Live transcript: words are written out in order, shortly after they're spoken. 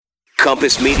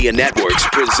Compass Media Networks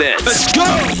presents. Let's go!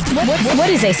 What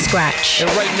is a scratch? And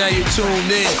right now you're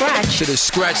tuned in Scratch. to the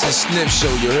Scratch and Sniff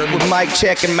Show, you heard me? With Mike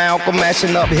Check and Malcolm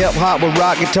mashing up hip-hop with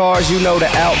rock guitars, you know the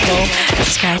outcome.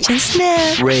 Scratch and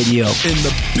sniff. Radio. In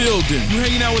the building. You're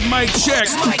hanging out with Mike Check.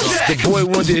 The boy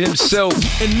Wonder himself.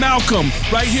 And Malcolm,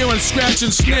 right here on Scratch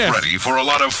and Sniff. Get ready for a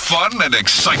lot of fun and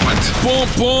excitement. Boom,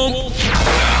 boom.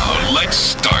 Now, let's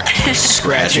start.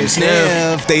 Scratch and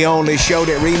Sniff. The only show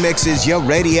that remixes your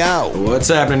radio. What's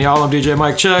happening, y'all? I'm DJ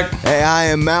Mike Check. Hey, I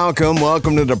am Malcolm.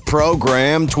 Welcome to the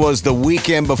program. 'Twas the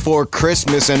weekend before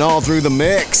Christmas and all through the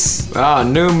mix.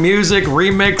 New music,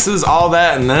 remixes, all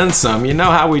that, and then some. You know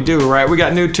how we do, right? We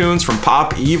got new tunes from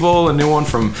Pop Evil, a new one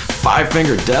from Five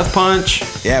Finger Death Punch.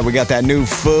 Yeah, we got that new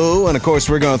Foo, and of course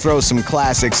we're going to throw some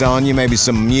classics on you, maybe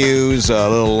some Muse, a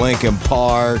little Linkin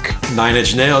Park. Nine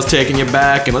Inch Nails taking you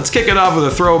back, and let's kick it off with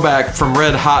a throwback from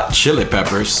Red Hot Chili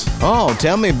Peppers. Oh,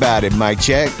 tell me about it, Mike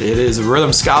Check. It is a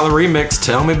Rhythm Scholar remix,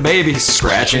 Tell Me Baby,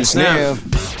 Scratch and Sniff.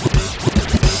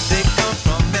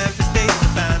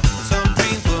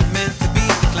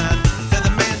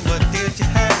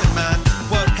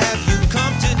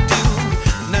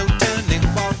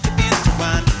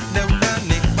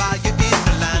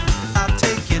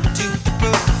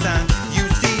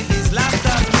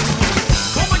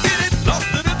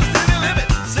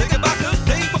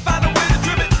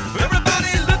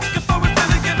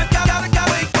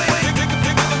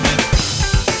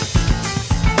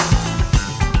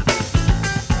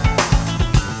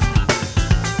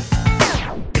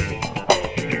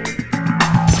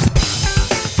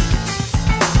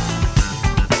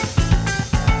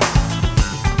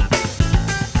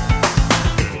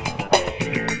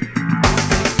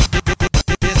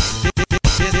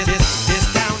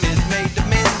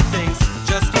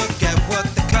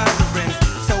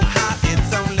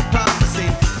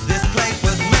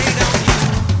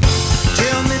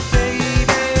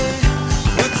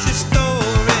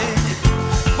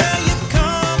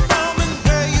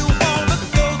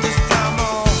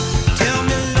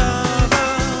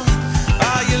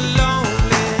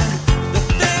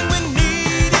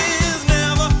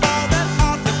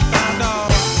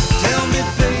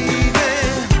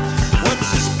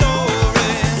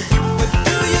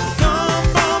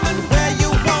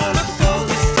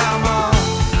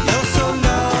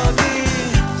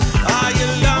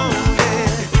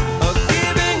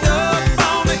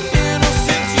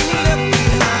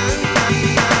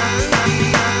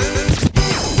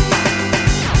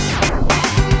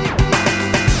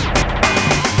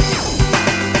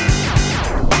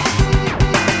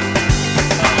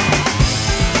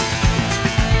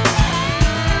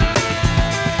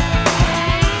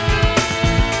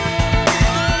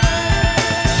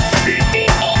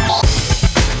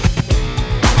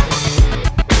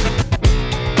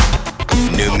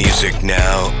 New music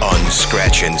now on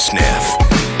Scratch and Sniff.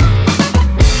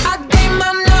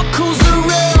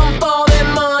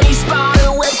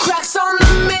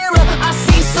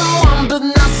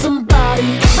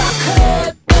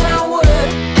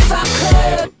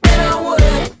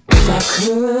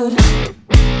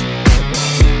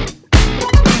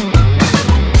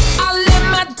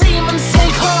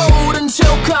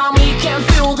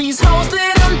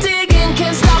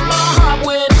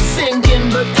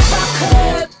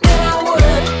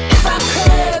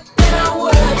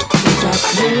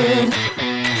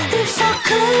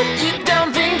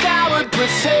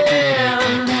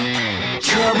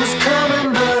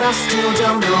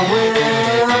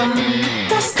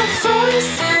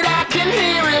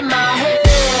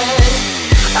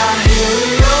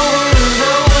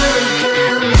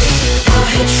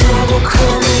 Trouble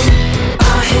coming.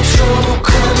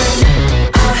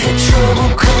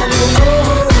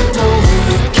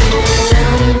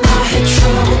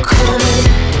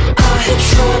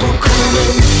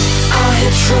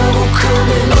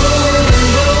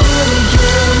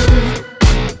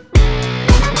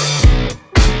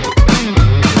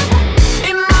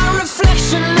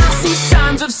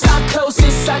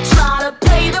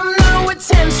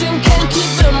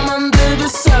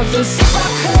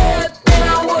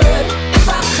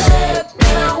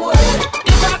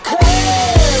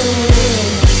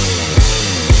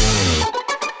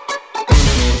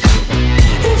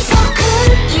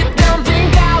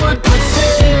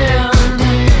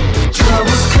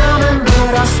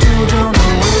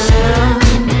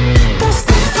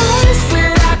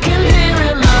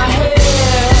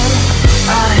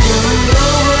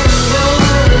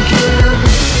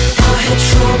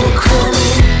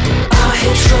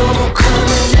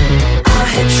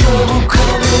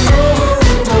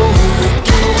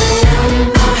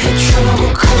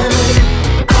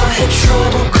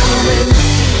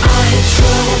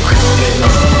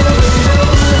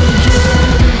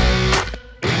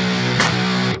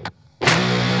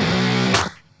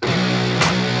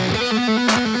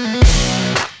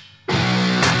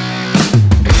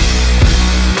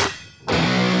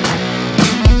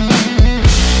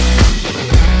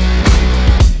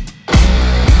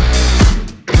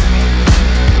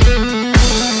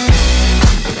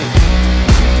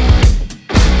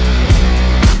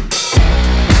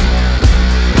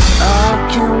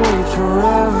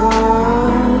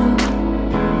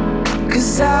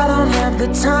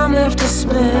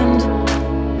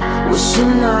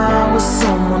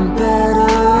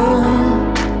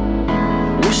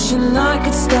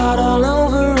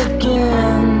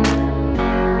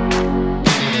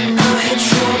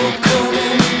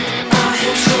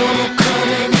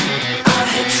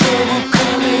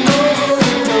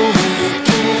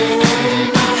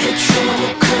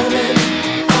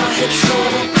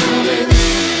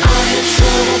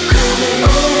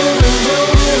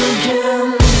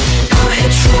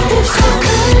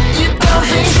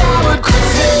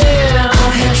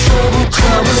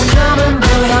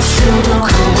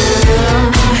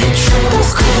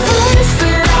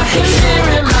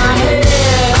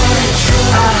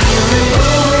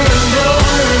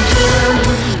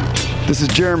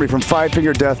 Army from Five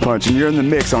Finger Death Punch, and you're in the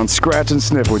mix on Scratch and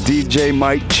Sniff with DJ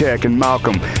Mike Check and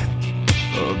Malcolm.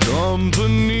 A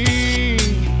company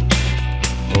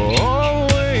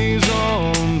always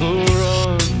on the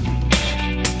run.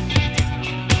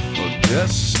 A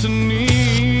destiny.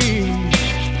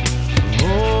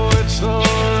 Oh, it's the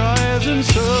rising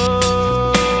sun.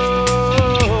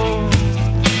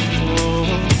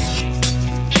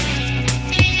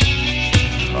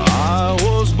 I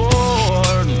was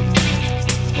born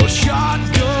a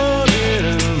shotgun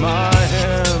in my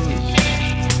hands,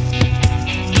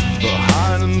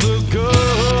 behind the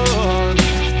gun.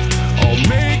 I'll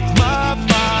make my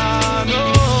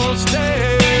final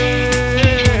stand.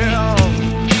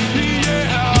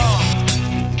 Yeah,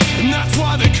 and that's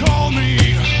why they call me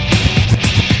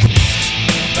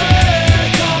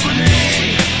bad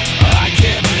company. I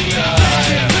can't deny.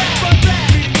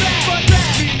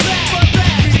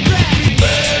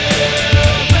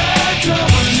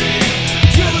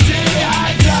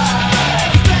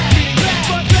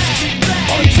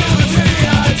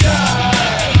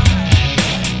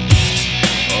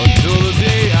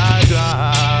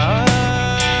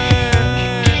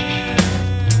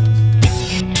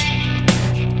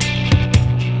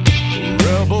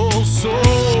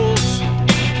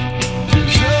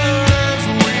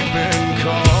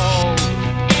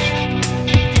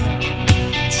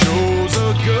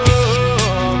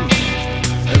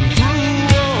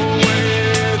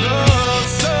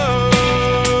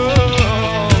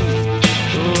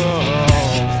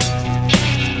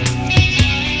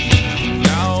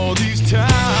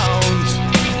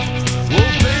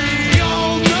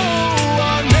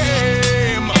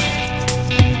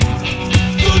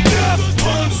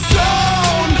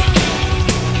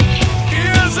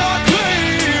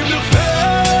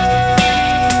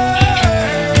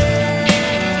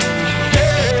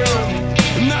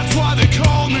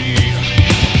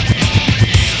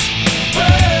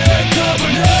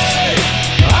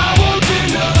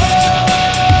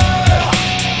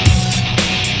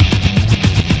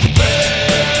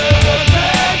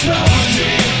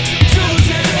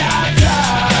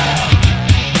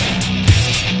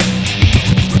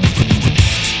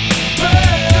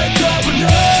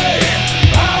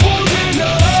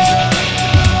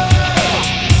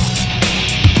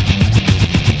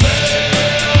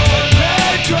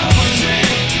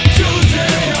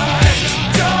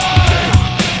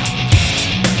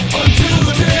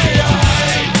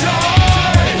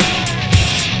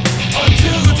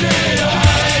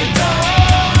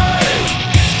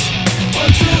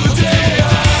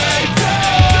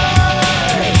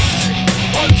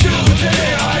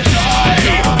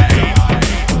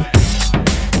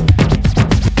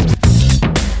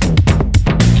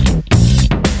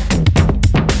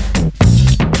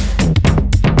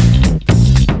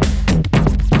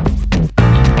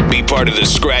 Part of the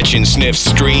Scratch and Sniff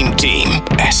stream team,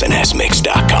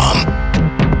 snsmix.com.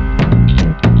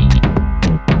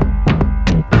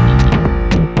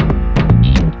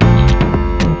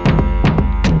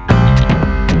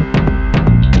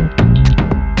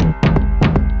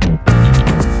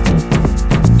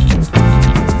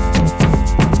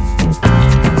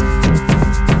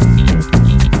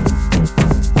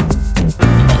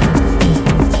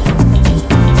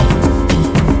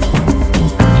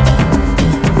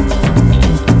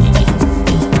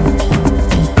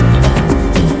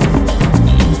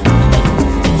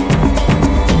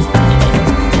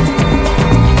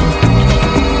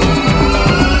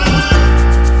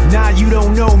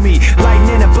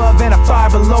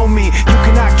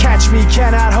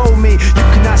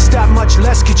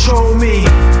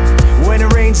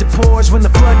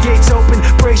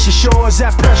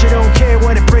 That pressure don't care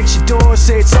when it breaks your door.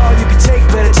 Say it's all you can take,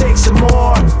 better take some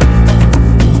more.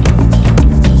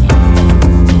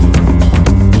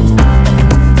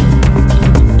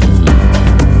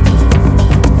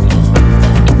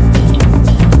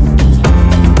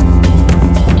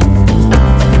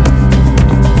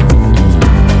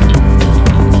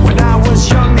 When I was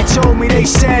young, they told me, they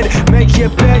said, make your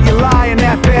bed, you lie in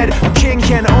that bed. A king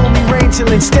can only reign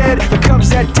till instead there comes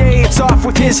that day, it's off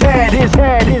with his head.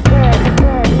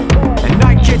 And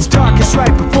night gets darkest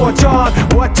right before dawn.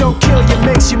 What don't kill you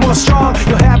makes you more strong.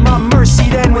 You'll have my mercy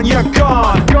then when you're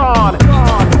gone.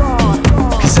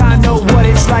 Cause I know what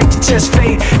it's like to test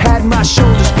fate. Had my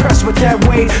shoulders pressed with that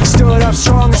weight. Stood up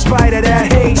strong in spite of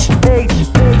that hate.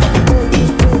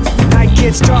 Night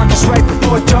gets darkest right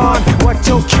before dawn. What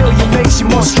don't kill you makes you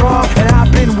more strong. And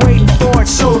I've been waiting for it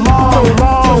so long.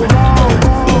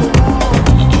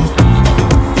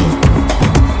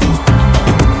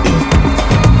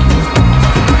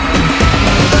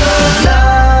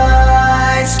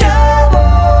 Lights go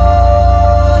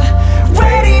on.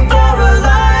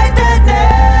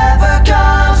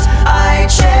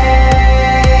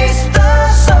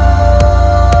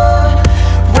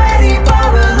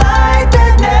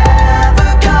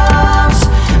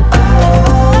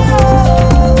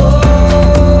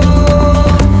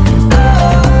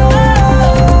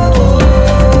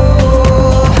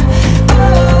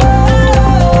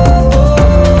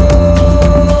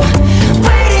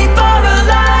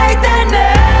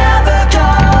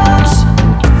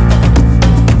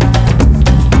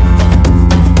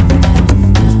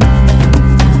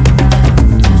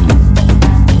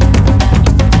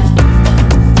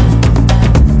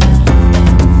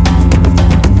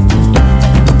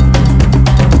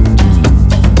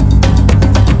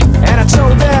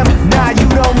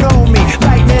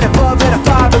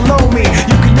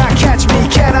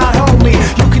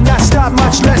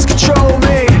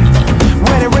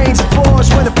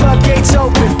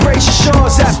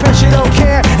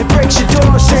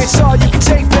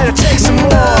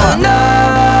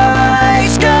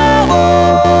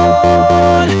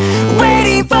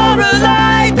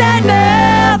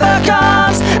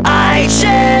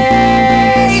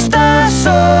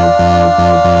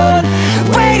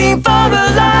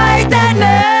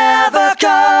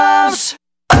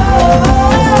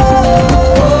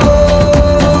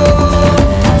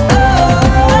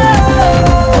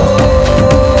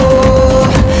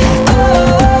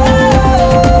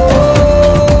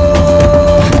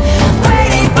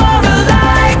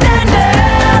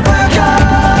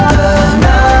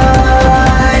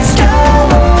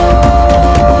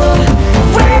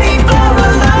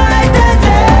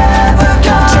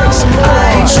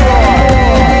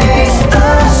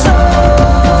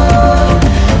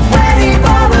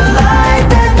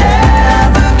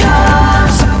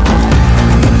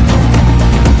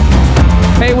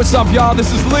 what's up, y'all?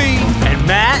 This is Lee. And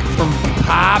Matt from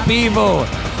Pop Evil.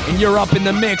 And you're up in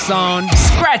the mix on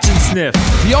Scratch and Sniff,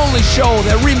 the only show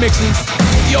that remixes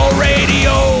your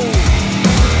radio.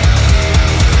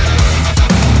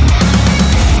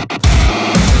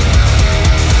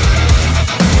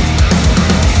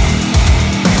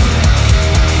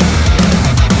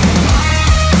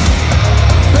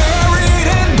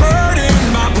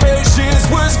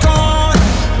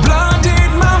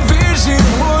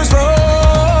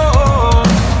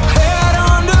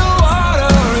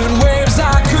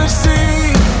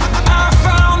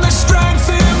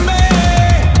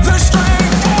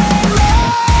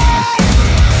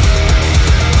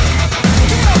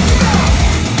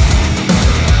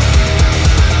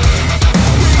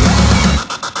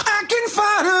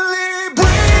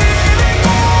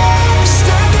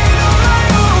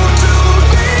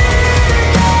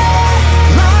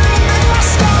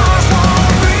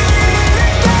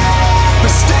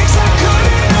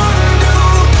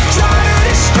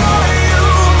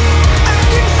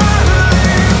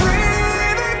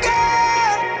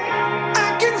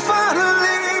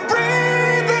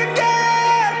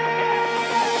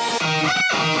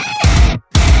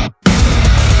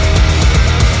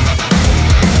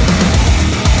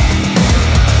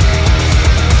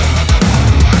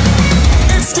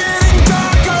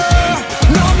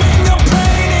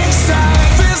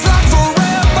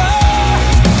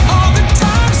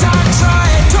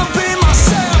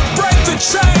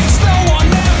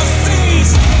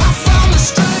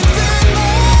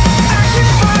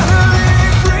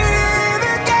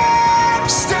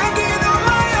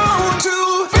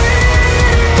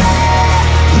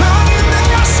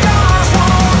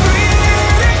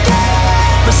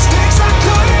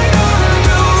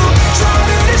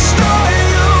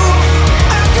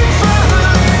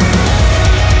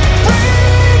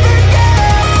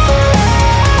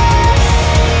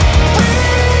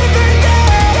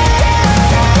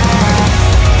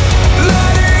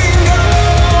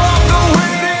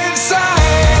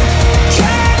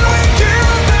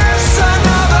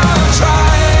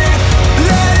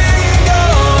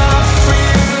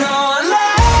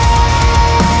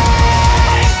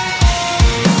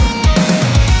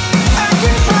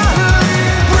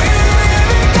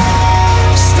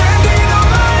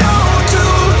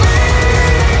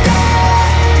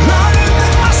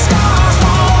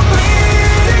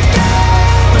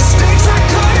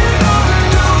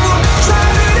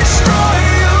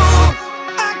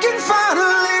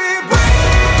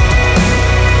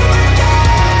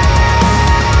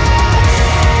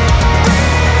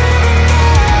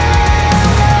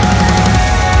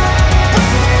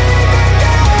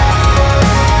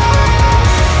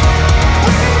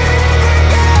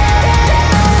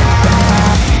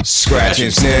 Scratch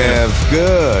and Sniff.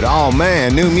 Good. Oh,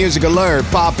 man. New music alert.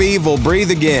 Pop Evil.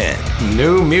 Breathe again.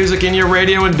 New music in your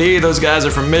radio, indeed. Those guys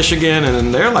are from Michigan,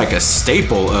 and they're like a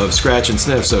staple of Scratch and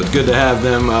Sniff, so it's good to have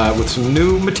them with some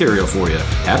new material for you.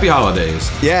 Happy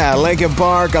holidays. Yeah, Linkin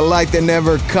Park, A Light That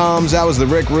Never Comes. That was the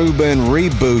Rick Rubin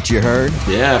reboot, you heard.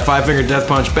 Yeah, Five Finger Death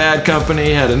Punch Bad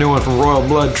Company had a new one from Royal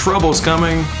Blood, Trouble's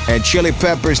coming. And Chili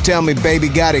Peppers, Tell Me Baby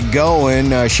Got It Going.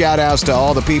 Shout outs to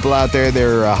all the people out there.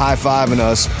 They're high-fiving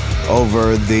us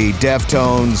over the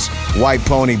Deftones White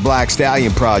Pony Black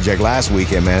Stallion project last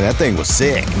weekend, man. That thing was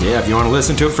sick. Yeah, if you want to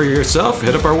listen to it for yourself,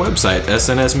 hit up our website,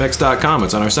 snsmix.com.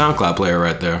 It's on our SoundCloud player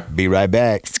right there. Be right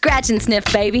back. Scratch and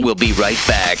Sniff, baby. We'll be right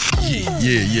back. Yeah,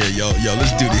 yo,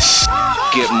 let's do this.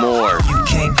 Get more You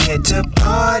can't get to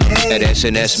party at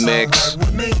snsmix.com.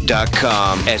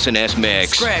 SNS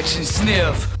Mix. Scratch and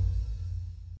Sniff.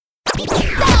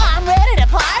 I'm ready to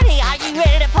party. Are you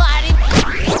ready to party?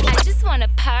 I just want to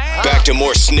party. Back to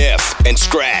more Sniff and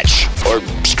Scratch, or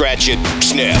Scratch it,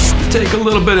 Sniff. Take a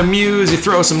little bit of Muse, you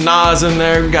throw some Nas in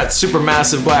there. We got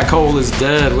Supermassive Black Hole is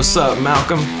Dead. What's up,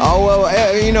 Malcolm? Oh,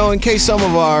 well, in case some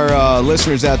of our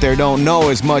listeners out there don't know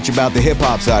as much about the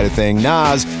hip-hop side of things,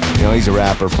 Nas, he's a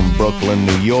rapper from Brooklyn,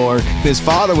 New York. His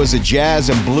father was a jazz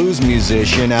and blues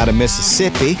musician out of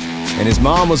Mississippi, and his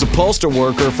mom was a postal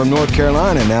worker from North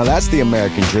Carolina. Now, that's the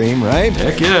American dream, right?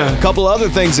 Heck yeah. A couple other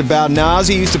things about Nas.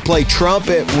 He used to play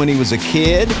trumpet when he was a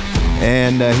kid,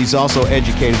 and he's also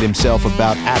educated himself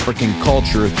about African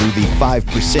culture through the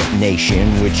 5% Nation,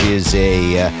 which is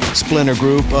a splinter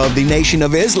group of the Nation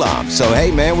of Islam. So, hey,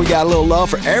 man, we got a little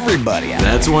love for everybody out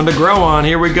That's one to grow on.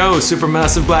 Here we go.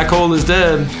 Supermassive Black Hole is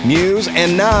Dead. Muse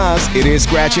and Nas, it is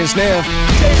Scratch and Sniff.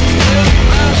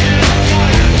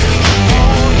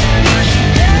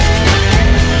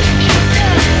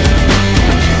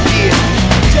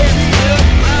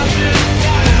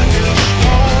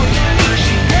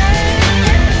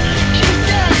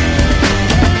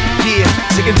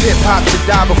 Sick and hop to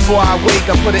die before I wake.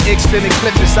 I put an extended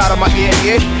clip inside of my ear,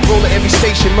 yeah. Roll at every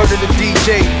station, murder the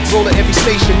DJ. Roll at every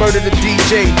station, murder the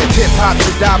DJ. Hip hop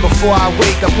to die before I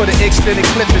wake. I put an extended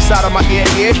clip inside of my ear,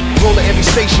 yeah. Roll at every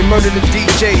station, murder the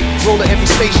DJ. Roll at every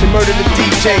station, murder the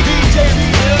DJ.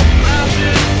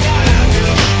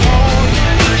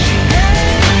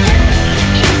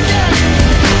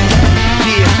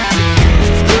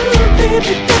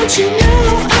 Baby, don't you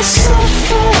know I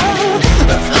suffer?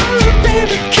 Oh,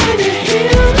 baby, can you hear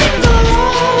me,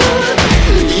 Lord?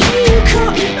 You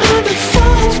caught me under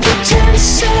false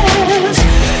pretenses.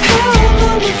 How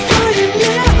long before you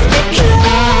let me go?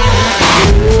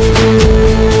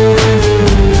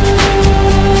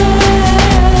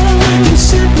 You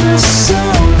set my soul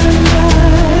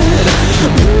alight.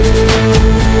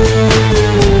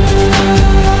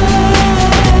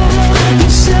 You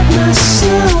set my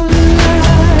soul alight.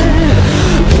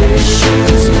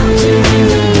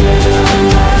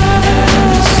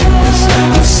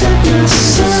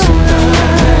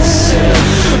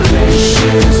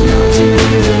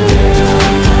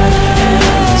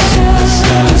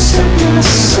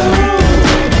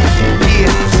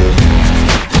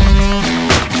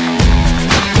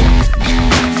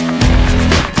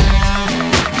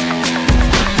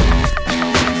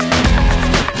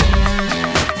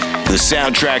 The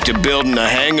soundtrack to building a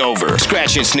hangover.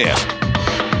 Scratch and Sniff.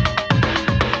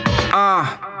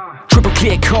 Triple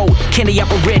clear code, candy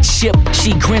apple red ship.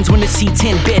 She grins when the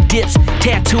C10 bed dips.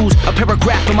 Tattoos, a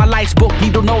paragraph in my life's book.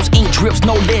 Needle nose, ink drips,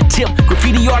 no lead tip.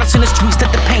 Graffiti artists in the streets,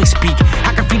 let the paint speak.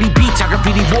 I graffiti beats, I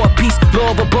graffiti war peace.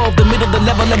 Love above, the middle, the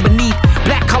level, and beneath.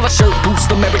 Black collar shirt, boots,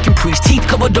 American priest. Teeth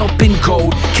covered up in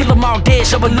gold. Kill them all dead,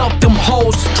 shovel up them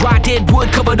holes. Dry dead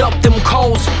wood covered up them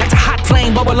coals. That's a hot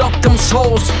flame, bubble up them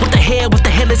souls. What the hell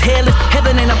is hell? If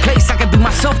heaven ain't a place I can be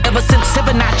myself ever since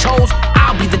 7 I chose.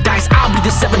 I'll be the dice, I'll be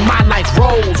the 7, my life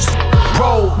rolls.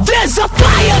 Roll. There's a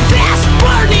fire that's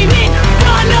burning in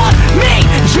front of me.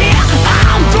 Yeah,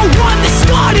 I'm the one that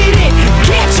started it.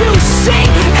 Can't you see?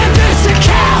 And there's a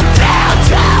countdown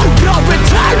to your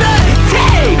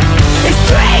eternity. It's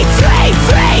 3, 3,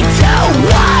 3,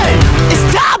 2, 1. It's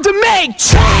time to make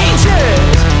changes.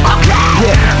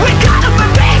 Okay, we gotta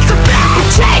make some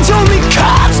things. Change only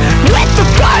comes with the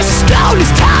first stone.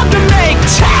 It's time to make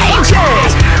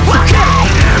changes. Okay,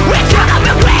 we gotta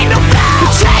make no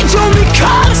things. Change only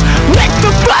comes with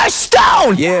the first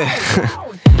stone. Yeah.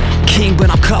 King, but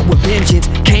I'm cut with vengeance.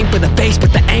 Came for the face,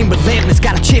 but the aim relentless.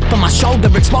 Got a chip on my shoulder,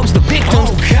 exposed the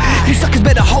victims. You suckers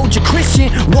better hold your Christian.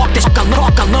 Walk this I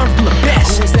learned from the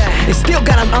best. And still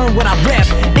gotta earn what I rep.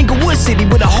 Inglewood City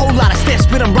with a whole lot of steps.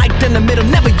 But I'm right in the middle,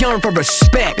 never yearn for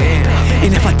respect.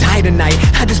 And if I die tonight,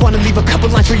 I just wanna leave a couple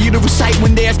lines for you to recite.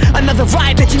 When there's another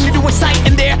riot that you need to incite.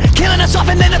 And they're killing us off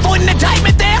and then avoiding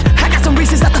indictment there. I got some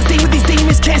reasons not to stay with these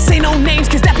demons. Can't say no names,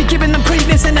 cause that be giving them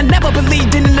credence. And I never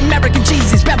believed in an American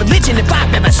Jesus. Bad religion if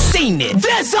I've ever seen it.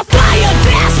 There's a fire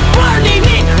that's burning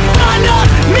in front of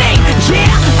me.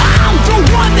 Yeah, I'm the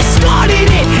one that started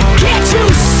it. Can't you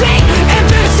see? And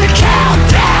there's a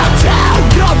countdown to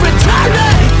your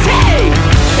eternity.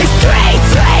 It's 3,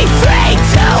 3, 3,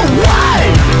 2, 1.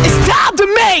 It's time to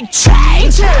make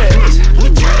changes.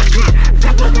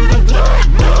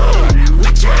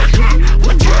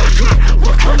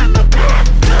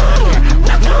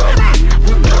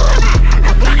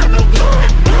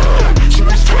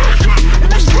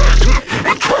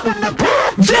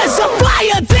 There's a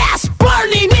fire that's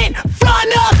burning in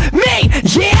front of me.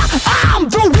 Yeah, I'm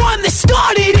the one that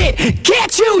started it.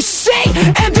 Can't you see?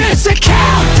 And there's a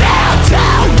countdown to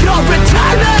your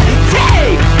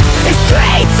eternity. It's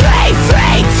 3, 3,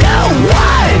 3, 2,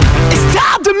 1. It's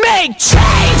time to make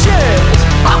changes.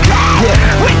 Okay,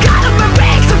 we gotta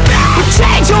make some things. But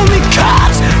change only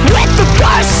comes with the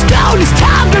first stone. It's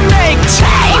time to make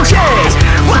changes.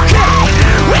 Okay,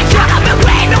 we gotta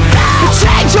make no things. But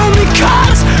change only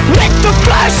comes with the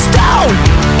first stone.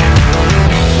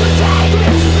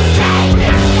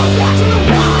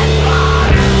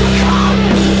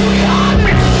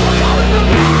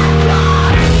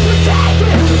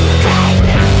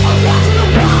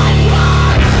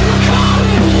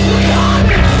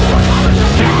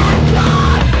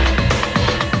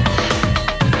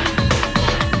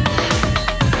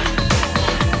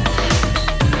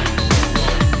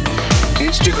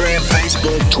 Instagram,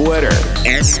 Facebook, Twitter,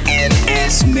 SNSMix.com.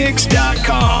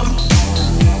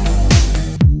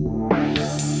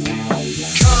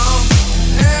 Come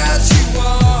as you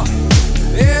are,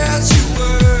 as you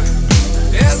were,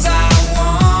 as I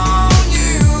want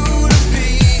you to be,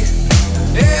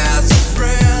 as a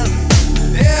friend,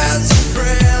 as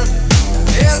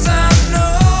I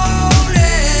know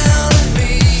and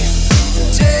me.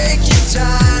 Take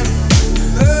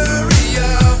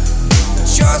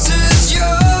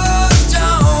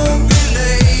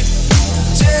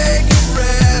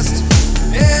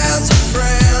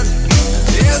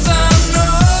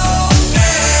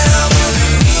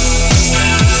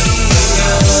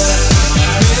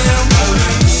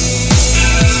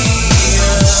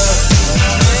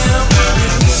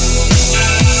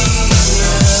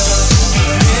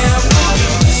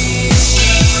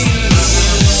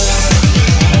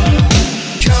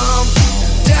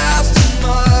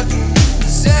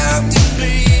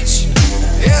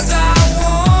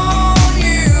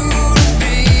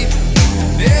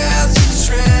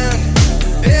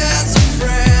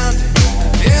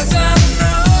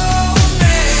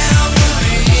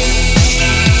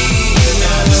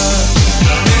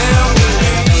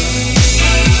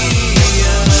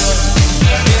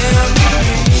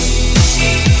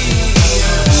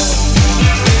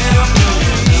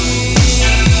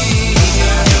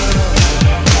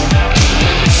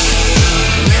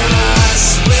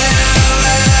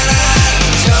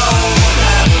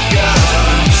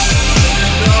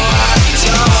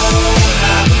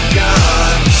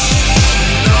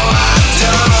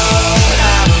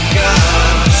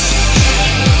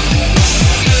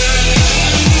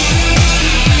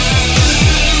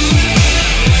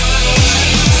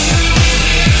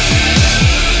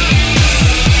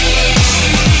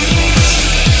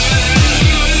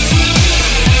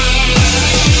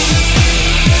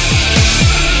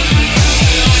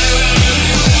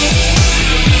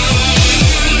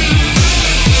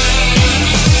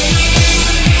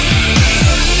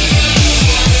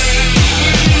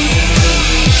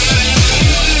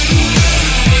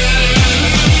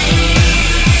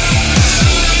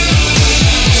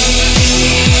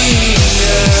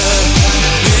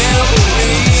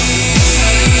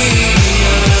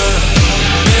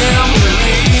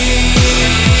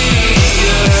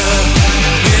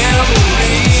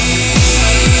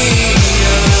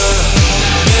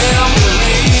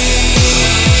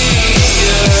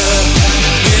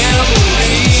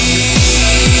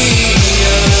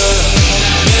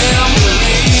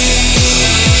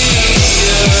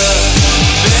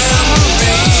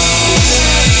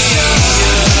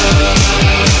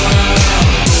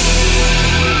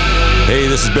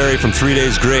Barry from 3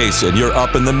 Days Grace, and you're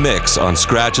up in the mix on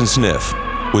Scratch and Sniff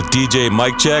with DJ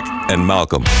Mike Check and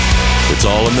Malcolm. It's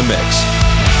all in the mix.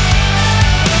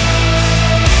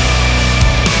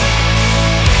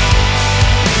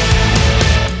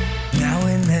 Now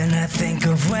and then I think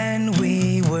of when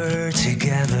we were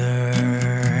together,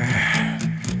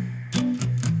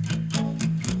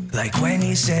 like when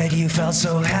you said you felt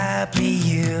so happy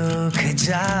you could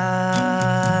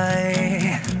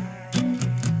die.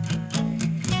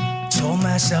 Told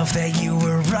myself that you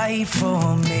were right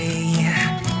for me,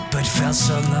 but felt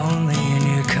so lonely in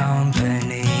your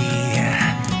company.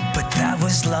 But that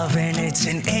was love and it's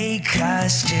an ache I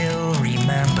still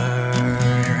remember.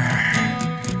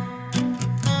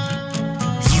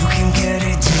 You can get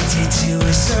addicted to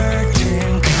a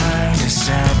certain kind of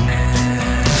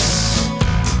sadness,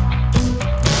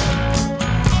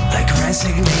 like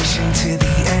resignation to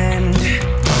the end,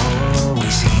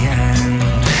 always the end.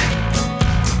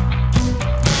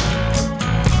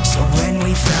 So when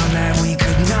we found that we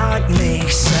could not make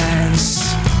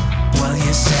sense, well,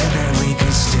 you said that we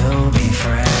could still be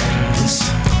friends.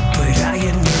 But I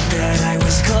admit that I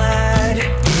was glad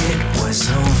it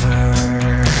was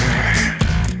over.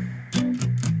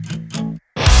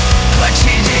 But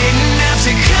you didn't have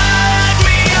to cut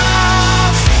me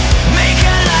off, make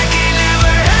it like it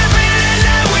never happened and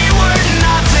that we were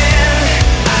nothing.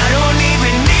 I don't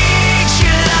even need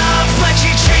your love, but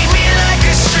you treat me like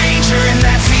a stranger and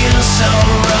that feels so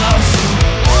rough.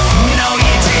 No,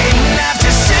 you didn't have to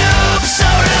stoop so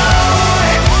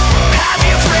low, have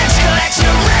your friends collect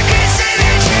your records and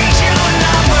then change your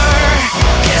number.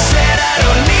 Guess that I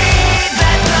don't need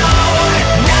that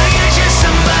though. Now you're just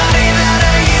somebody that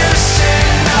I used to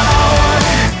know.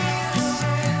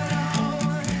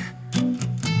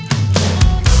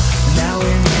 Now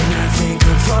and then I think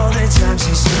of all the times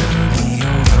you screwed me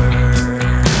over.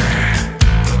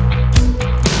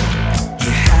 You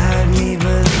had me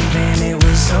believing it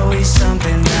was always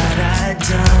something that I'd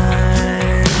done.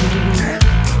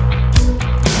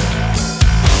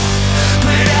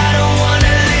 But I don't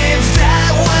wanna live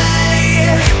that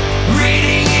way,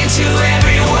 reading into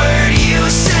every word you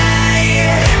say.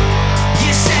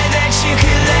 You said that you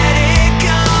could let it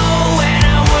go, and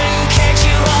I wouldn't catch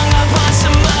you hung up on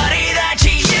somebody that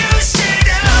you used to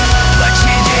know. But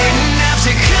you didn't have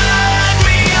to cut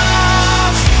me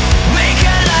off, make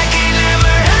it like it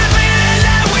never happened and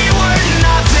that we were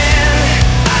nothing.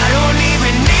 I don't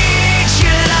even need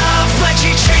your love, but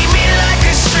you treat me like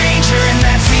a stranger and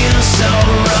that feels so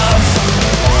rough.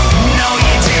 No,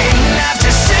 you didn't have to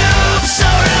stoop so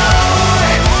low,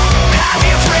 have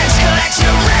your friends collect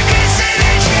your records and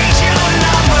then change your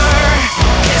number.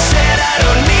 Guess that I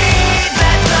don't need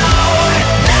that though.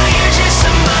 Now you're just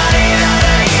somebody that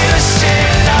I used to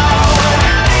know.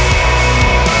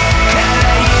 That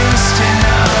I used to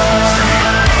know.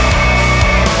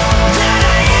 That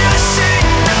I used to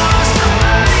know.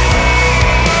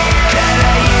 That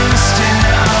I used to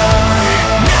know.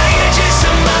 Now you're just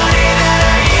somebody that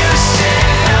I used to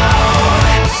know.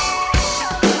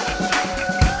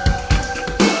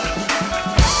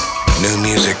 New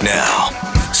music now.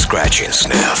 Scratch and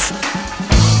Sniff.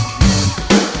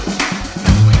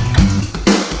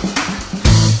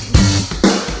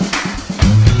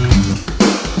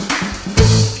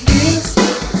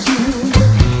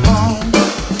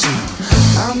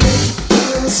 I'll make you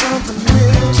feel something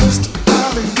real just to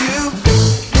bother you.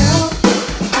 Now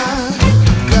I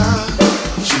got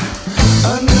you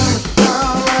under the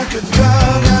thumb like a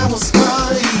dog. I will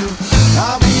smother you.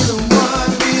 I'll be the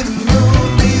one, be the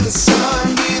moon, be the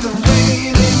sun, be the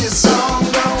rain in your song.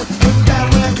 Don't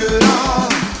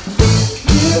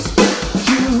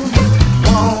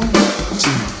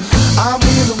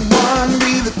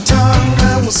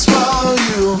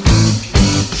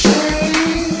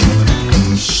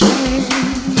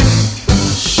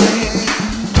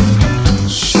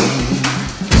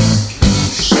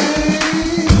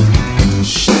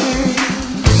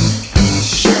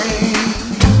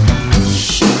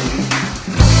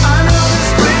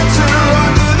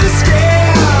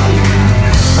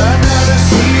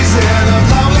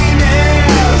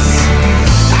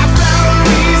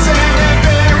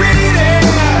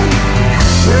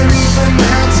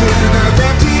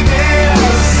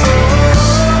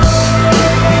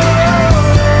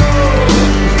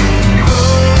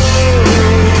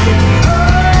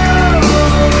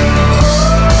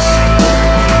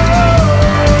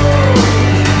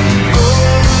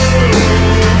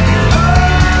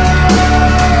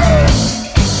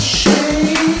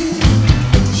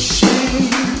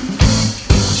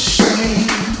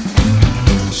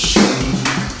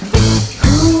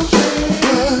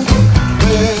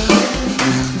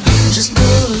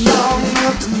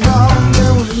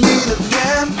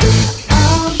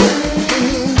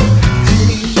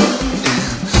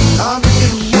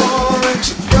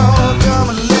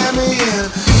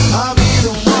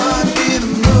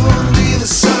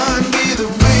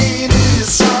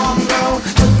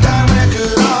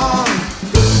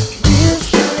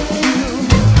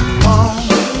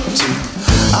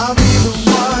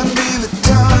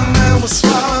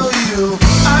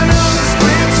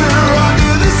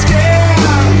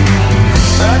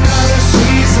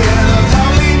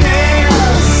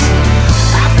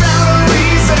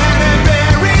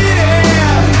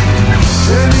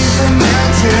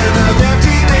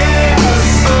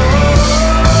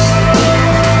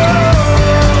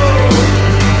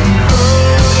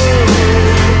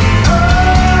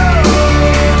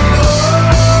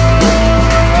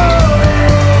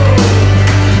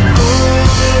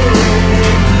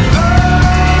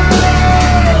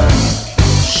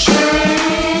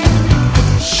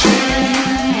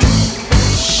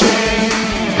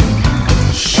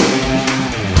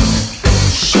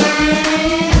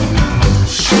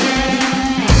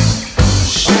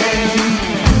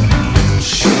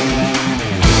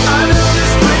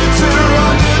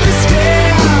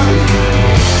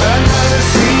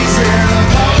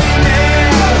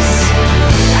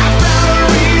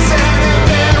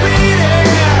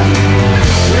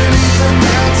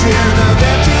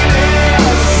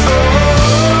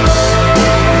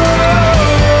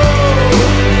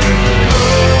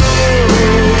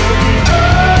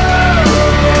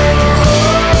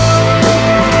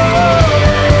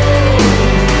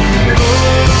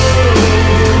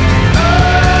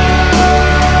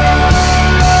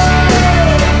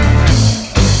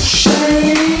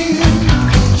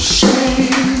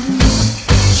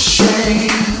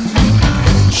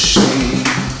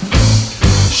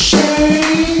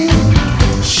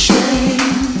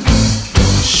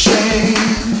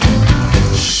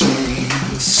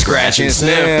Scratch and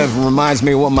Sniff. Reminds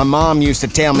me of what my mom used to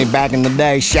tell me back in the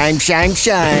day. Shame, shame,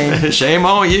 shame. Shame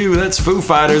on you. That's Foo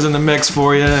Fighters in the mix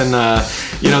for you. And,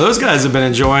 those guys have been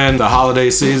enjoying the holiday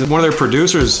season. One of their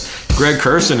producers, Greg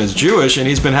Kurson, is Jewish, and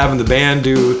he's been having the band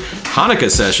do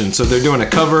Hanukkah sessions. So they're doing a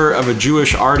cover of a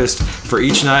Jewish artist for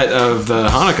each night of the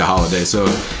Hanukkah holiday. So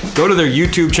go to their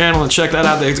YouTube channel and check that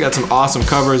out. They've got some awesome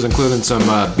covers, including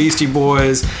some Beastie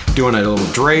Boys, doing a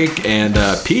little Drake, and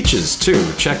Peaches,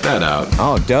 too. Check that out.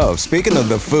 Oh, dope. Speaking of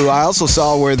the Foo, I also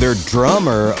saw where their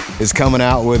drummer is coming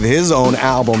out with his own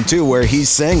album, too, where he's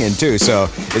singing, too. So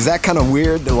is that kind of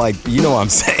weird? Like, you know what I'm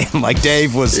saying? Like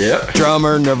Dave was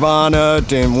drummer, Nirvana,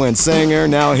 and went singer.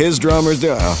 Now his drummer's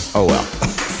doing... Oh, well.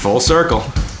 Full circle.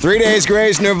 3 Days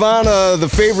Grace, Nirvana, The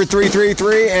Favorite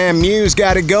 333, and Muse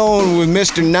got it going with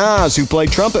Mr. Nas, who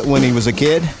played trumpet when he was a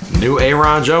kid. New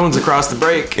Aaron Jones across the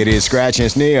break. It is Scratch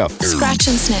and Sniff. Scratch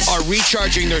and Sniff are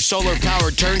recharging their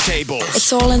solar-powered turntables.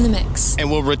 It's all in the mix.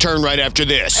 And we'll return right after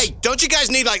this. Hey, don't you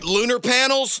guys need, like, lunar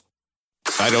panels?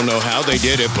 I don't know how they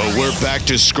did it, but we're back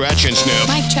to Scratch and Sniff.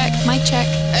 Mic check, mic check.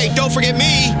 Hey, don't forget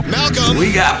me, Malcolm.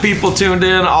 We got people tuned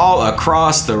in all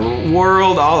across the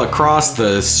world, all across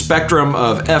the spectrum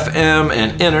of FM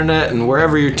and internet, and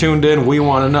wherever you're tuned in, we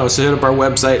want to know. So hit up our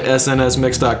website,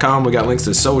 snsmix.com. We got links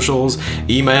to socials,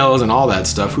 emails, and all that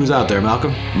stuff. Who's out there,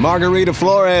 Malcolm? Margarita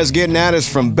Flores getting at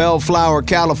us from Bellflower,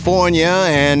 California,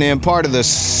 and then part of the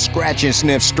Scratch and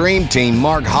Sniff stream team,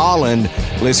 Mark Holland,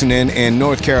 listening in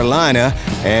North Carolina.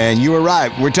 And you were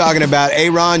right. We're talking about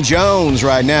Aaron Jones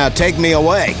right now. Take Me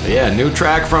Away. Yeah, new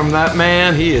track from that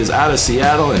man. He is out of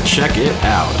Seattle, and check it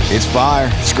out. It's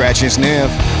fire. Scratch and Sniff.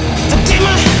 The day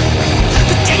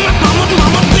my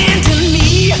mama abandoned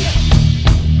me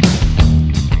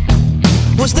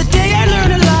was the day I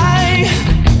learned to lie.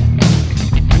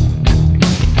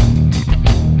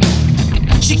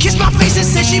 She kissed my face and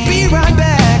said she'd be right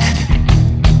back,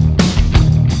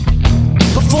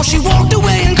 before she walked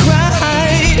away and cried.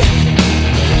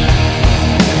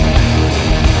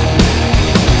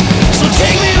 So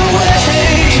take me away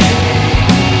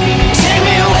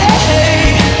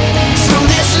from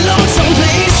this lonesome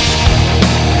place,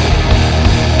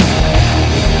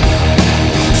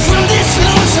 from this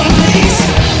lonesome place.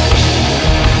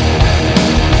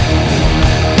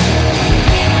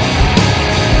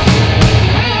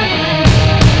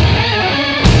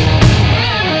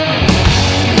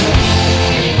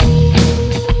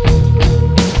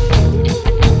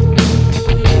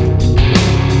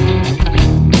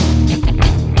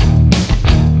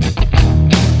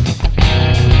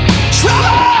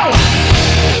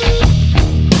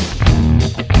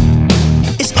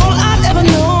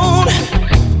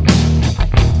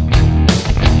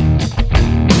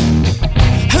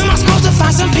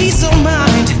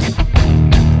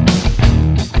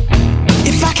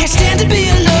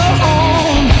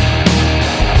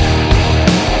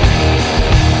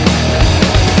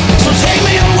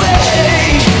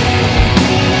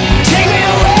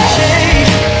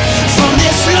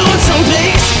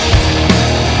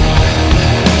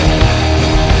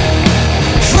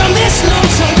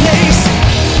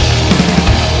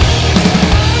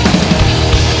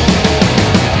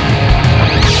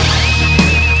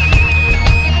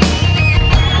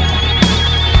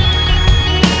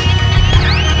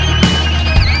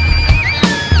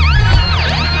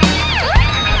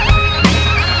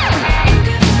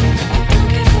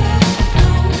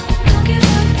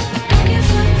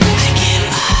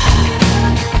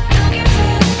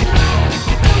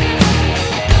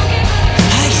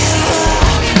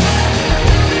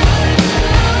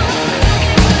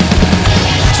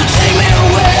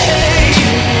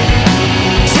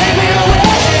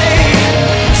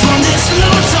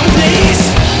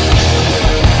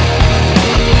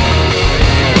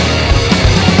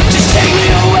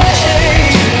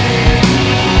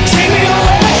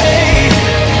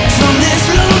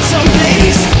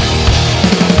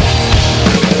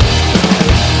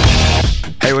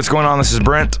 What's going on? This is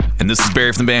Brent. And this is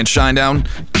Barry from the band Shinedown.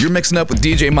 You're mixing up with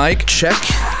DJ Mike, Check,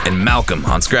 and Malcolm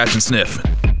on Scratch and Sniff.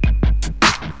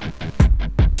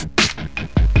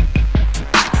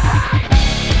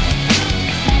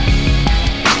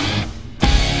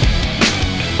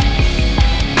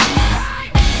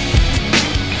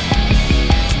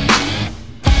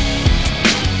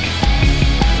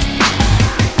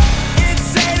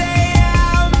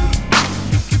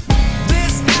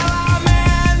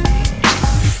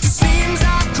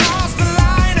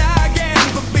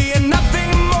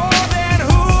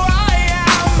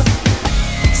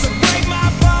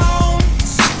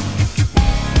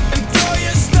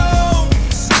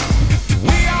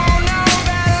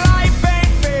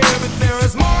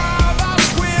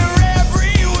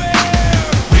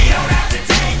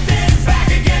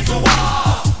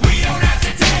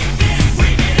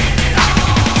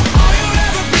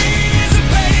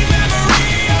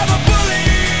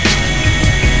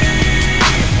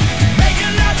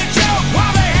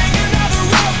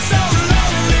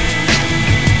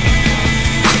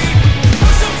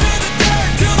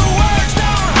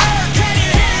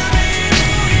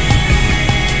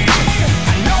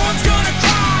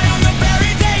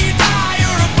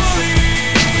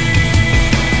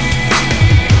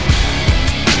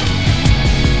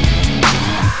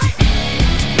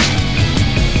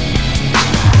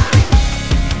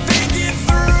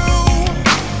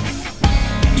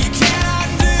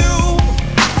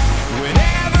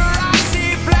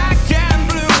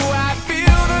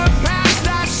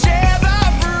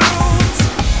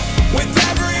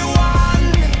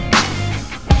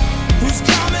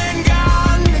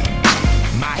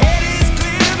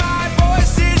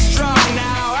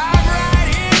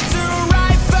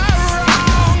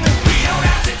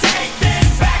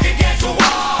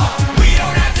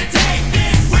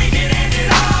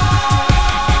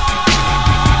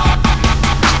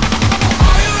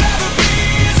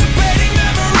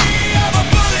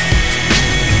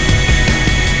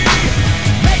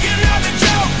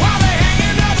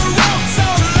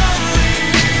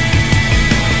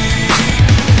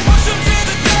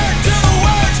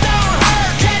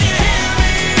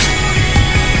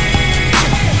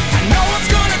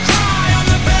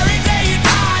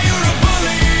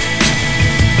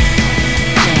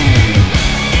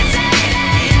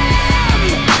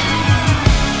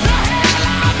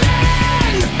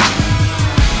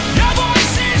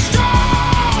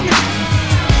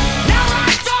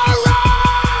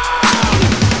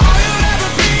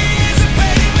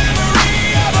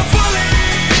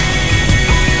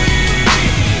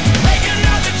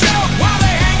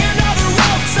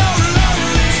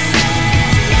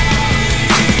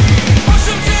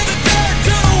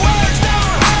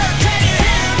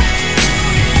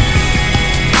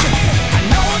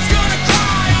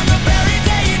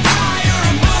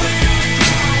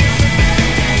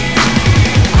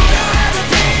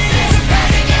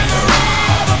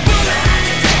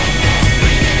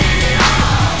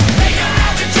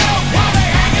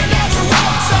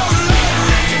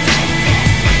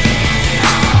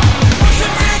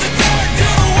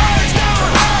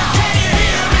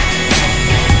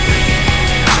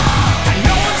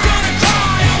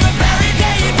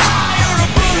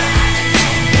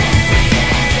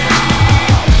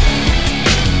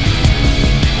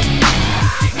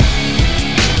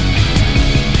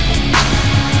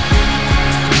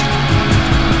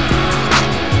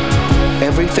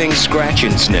 everything Scratch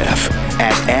and Sniff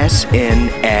at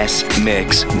snsmix.com.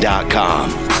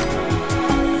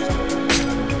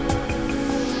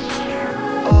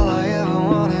 All I ever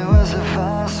wanted was to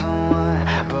find someone,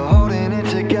 but holding it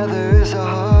together is the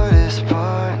hardest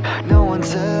part. No one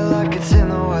said like it's in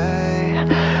the way,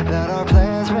 that our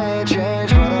plans may change,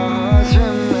 but our hearts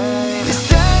remain. You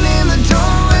stand in the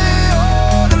doorway,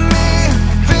 holding me,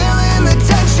 feeling the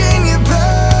tension, you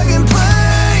plug and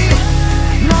play,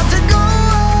 not to go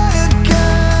away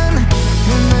again.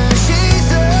 And then she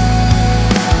said,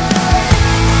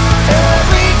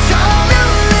 every time you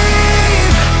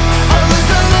leave, I lose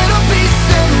a little piece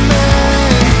of me.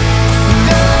 And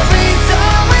every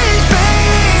time we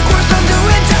speak, we're so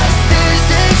doing justice,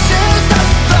 it's just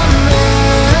us from me.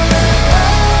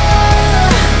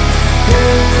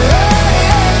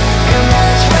 And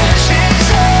that's when she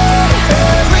said,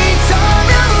 every time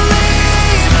you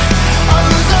leave, I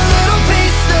lose a little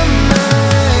piece of me.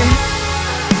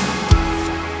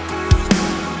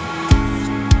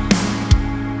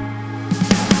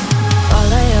 All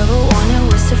I ever wanted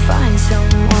was to find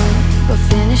someone, but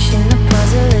finishing the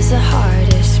puzzle is the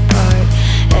hardest part.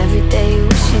 Every day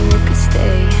wishing you could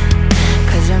stay,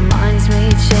 'cause our minds may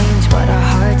change, but our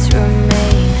hearts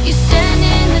remain. You stand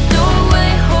in the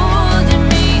doorway holding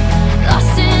me,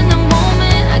 lost in the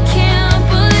moment, I can't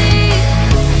believe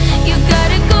you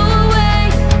gotta go away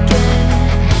again.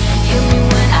 Hear me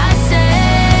when I say,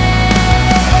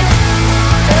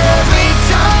 Every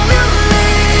time you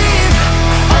leave,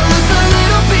 I lose a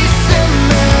little piece of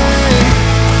me.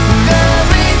 And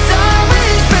every time we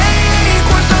speak,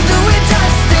 we're so doing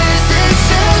justice, it's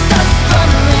just us from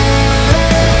me.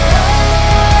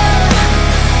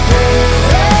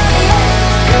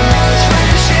 And that's when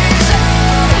she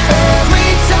said,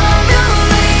 every time you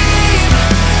leave,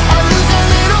 I lose a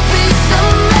little piece of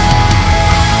me.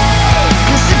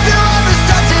 'Cause if you ever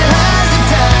start to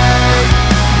hesitate,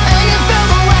 and you feel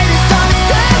the weight it starts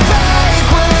to break,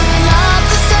 we're not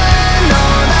the same,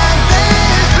 know that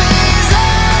this means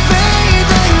everything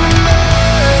to me.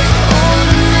 Oh,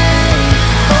 to me,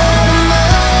 oh, to me,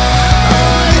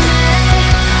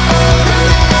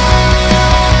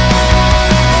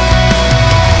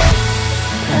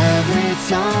 every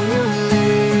time you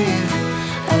leave,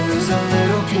 I lose a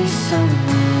little piece of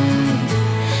me.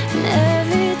 and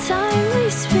every time we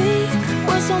speak,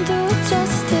 words don't do it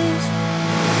justice.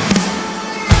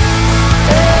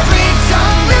 Every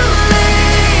time you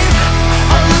leave,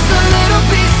 I lose a little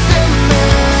piece of me.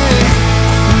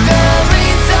 And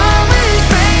every time we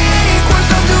speak, words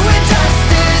don't do it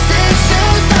justice, it's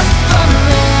just us from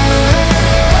me.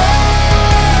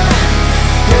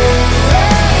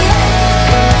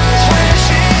 That's when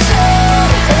she said,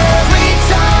 every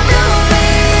time you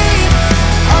leave,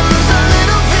 I lose a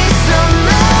little piece of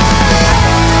me.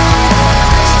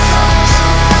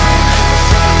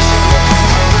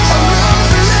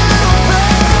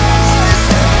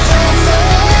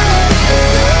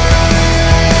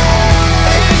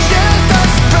 It's just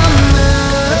us from me.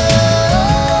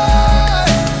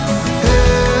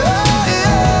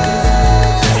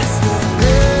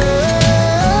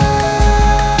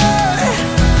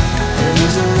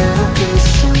 Lose a little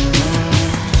piece of me.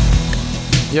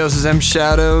 Yo, this is M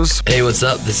Shadows. Hey, what's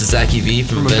up? This is Zachy V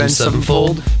from Avenged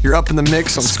Sevenfold. You're up in the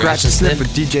mix on Scratch and Sniff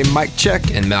with DJ Mike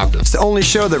Check and Malcolm. It's the only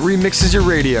show that remixes your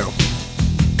radio.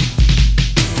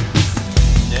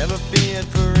 Never feared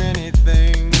for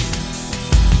anything,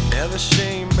 never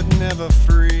shame but never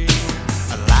free.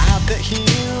 A life that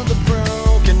healed the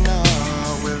broken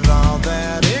heart with all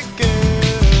that it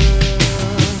could.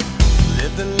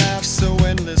 Lived a life so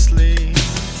endlessly,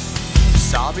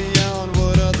 saw beyond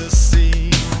what others see.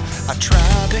 I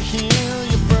tried to heal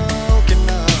your broken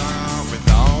heart with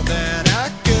all that I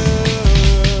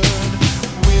could.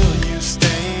 Will you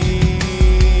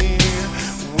stay?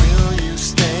 Will you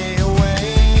stay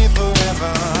away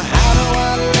forever? How do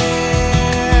I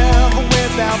live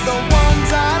without the ones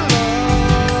I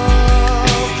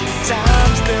love?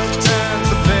 Time still turns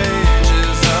the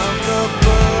pages of the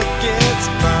book it's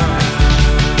burned.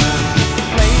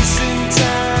 Place and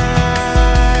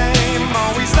time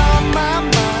always on my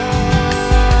mind.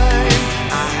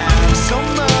 I have so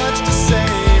much to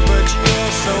say, but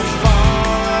you're so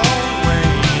far away.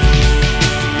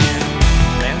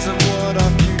 Plans of what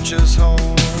our futures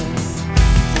hold,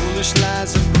 foolish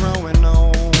lies are growing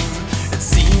old. It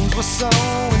seems we're so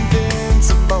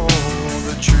invincible,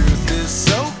 the truth is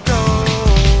so cold.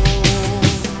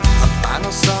 A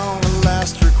final song, a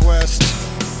last request,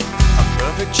 a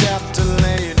perfect chapter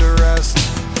laid to rest.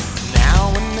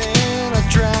 Now and then I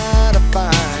try to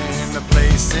find a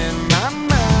place in my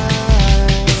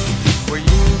mind where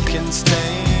you can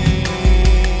stay.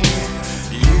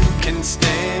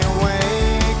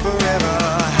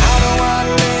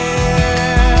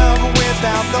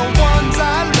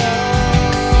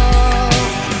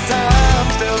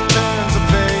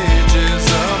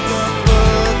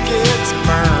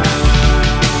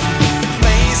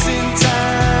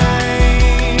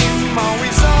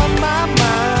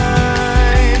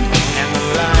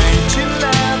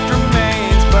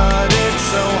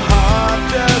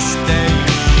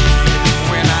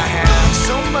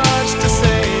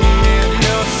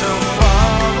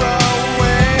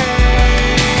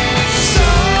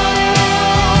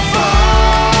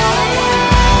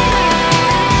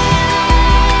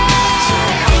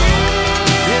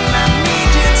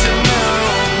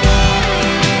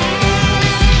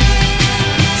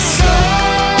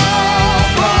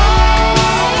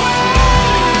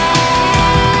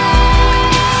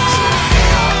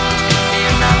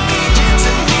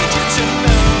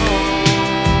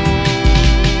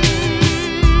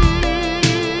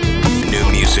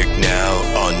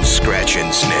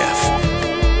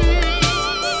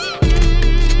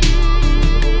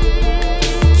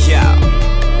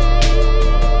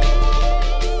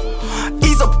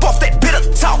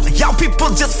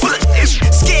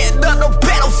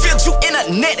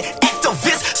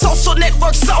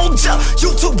 soldier,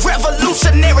 YouTube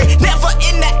revolutionary. Never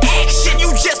in the action,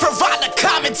 you just provide the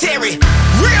commentary.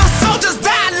 Real soldiers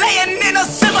die laying in a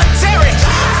cemetery.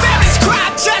 Families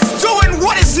cry just doing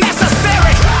what is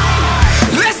necessary.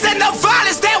 Listen to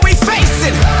violence that we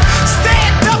facing.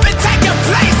 Stand up and take your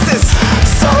places.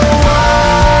 So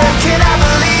what can I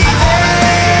believe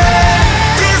in?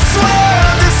 This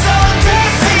world is so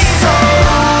deceiving. So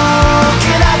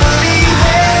can I believe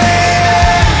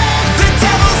in? The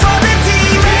devil's or the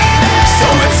demon. So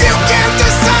if you can't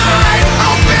decide,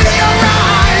 open your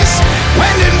eyes.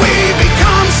 When did we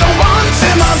become so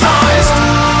uncivilized?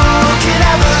 Can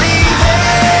I believe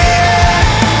it?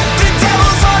 The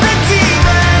devil's or the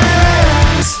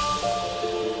demons.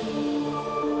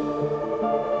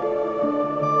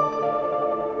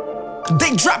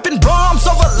 They dropping bombs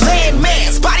over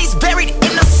landmass, bodies buried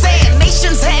in the sand.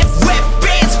 Nations have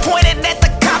weapons pointed at the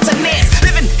continents.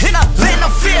 Living in a land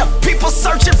of fear, people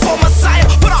searching for Messiah.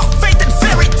 Put our faith in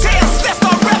fairy tales, let's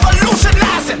start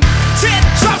revolutionizing. 10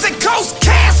 drops and ghost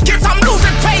caskets, I'm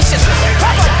losing patience.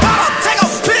 Pop a bottle, take a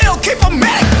pill, keep them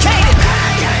medicated.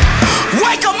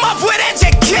 Wake them up with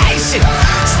education.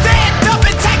 Stand up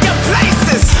and take your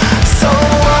places. So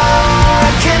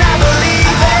what can I believe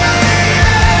in?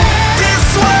 This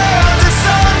world is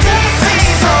so deceiving.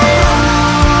 So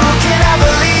can I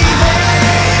believe in?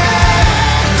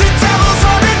 The devil's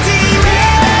or the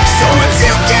demon. So if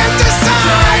you can't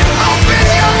decide, open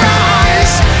your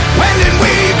eyes. When did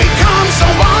we become so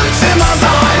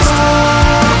uncivilized?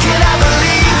 Can I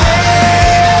believe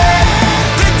it?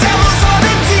 The devil's or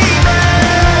the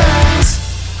demons.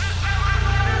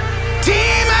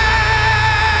 Demons.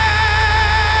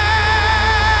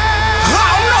 I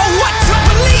don't know what to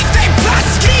believe. They plot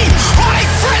scheme. All they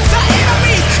friends are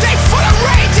enemies. They full of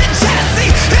rage and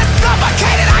jealousy. It's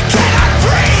suffocated. I cannot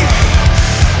breathe.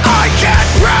 I can't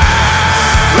breathe.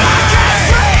 I can't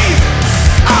breathe.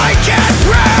 I can't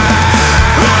breathe.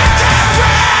 I can't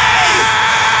breathe.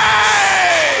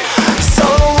 So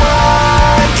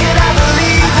what can I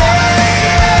believe in?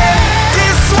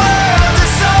 This world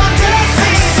is so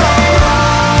deceiving. So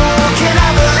can I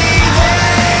believe in?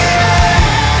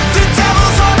 The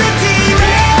devil's or the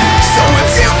demon. So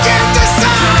if you can't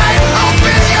decide,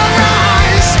 open your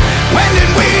eyes. When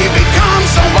did we become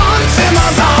so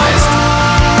uncivilized?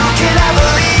 Can I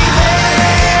believe it?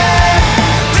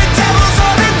 The devil's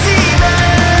or the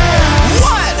demon.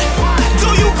 What do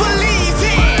you believe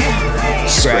in?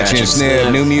 Scratch and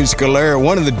Sniff, new musical era.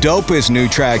 One of the dopest new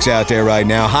tracks out there right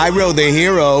now. Hyro the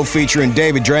Hero featuring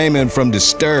David Draymond from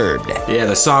Disturbed. Yeah,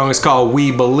 the song is called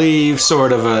We Believe,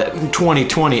 sort of a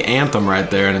 2020 anthem right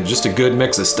there, and just a good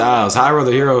mix of styles. Hyro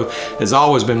the Hero has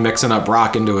always been mixing up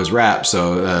rock into his rap,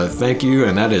 so thank you,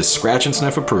 and that is Scratch and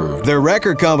Sniff approved. Their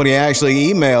record company actually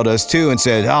emailed us too and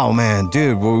said, oh man,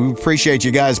 dude, we appreciate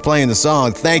you guys playing the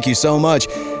song. Thank you so much.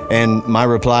 And my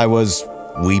reply was,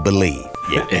 we believe.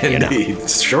 Yeah, indeed.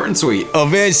 It's short and sweet.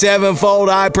 Avenged Sevenfold,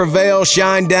 I Prevail,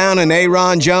 Shine Down, and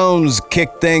Aaron Jones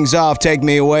kicked things off. Take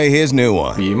Me Away, his new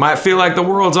one. You might feel like the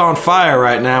world's on fire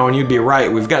right now, and you'd be right.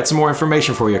 We've got some more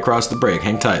information for you across the break.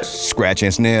 Hang tight. Scratch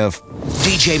and Sniff.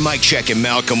 DJ Mike Check and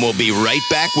Malcolm will be right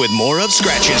back with more of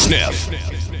Scratch and Sniff.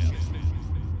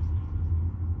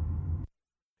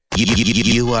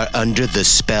 You are under the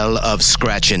spell of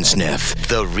Scratch and Sniff.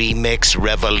 The remix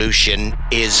revolution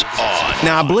is on.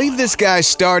 Now, I believe this guy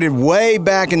started way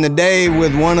back in the day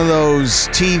with one of those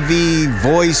TV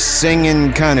voice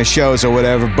singing kind of shows or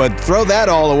whatever, but throw that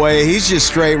all away. He's just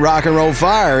straight rock and roll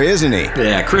fire, isn't he?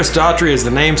 Yeah, Chris Daughtry is the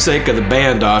namesake of the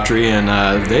band Daughtry,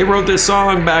 and they wrote this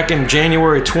song back in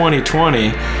January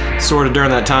 2020, sort of during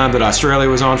that time that Australia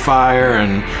was on fire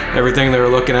and everything they were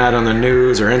looking at on the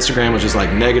news or Instagram was just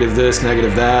like negative this,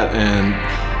 negative that, and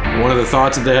one of the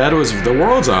thoughts that they had was the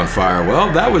world's on fire. Well,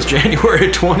 that was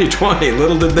January 2020.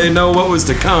 Little did they know what was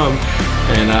to come.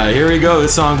 And here we go.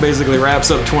 This song basically wraps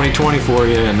up 2020 for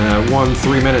you in one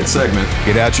 3-minute segment.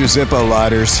 Get out your Zippo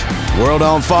lighters. World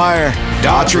on fire.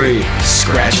 Daughtry.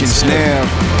 Scratch and Sniff.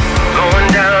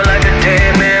 Going down like a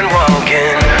dead man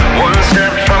walking. One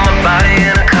step from a body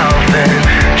in a coffin.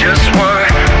 Just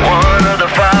one of the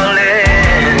fallen.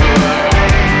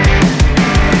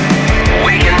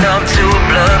 Waking up to a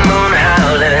blood moon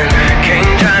howling.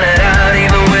 Can't drown it out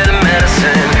even with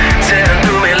medicine. Tearing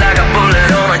through me like a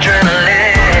bullet on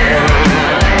adrenaline.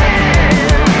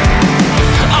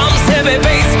 Arms heavy,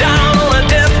 face down on a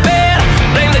deathbed.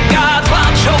 Blame the gods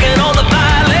while choking on the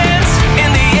violence.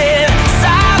 In the end,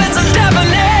 silence is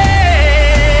deafening.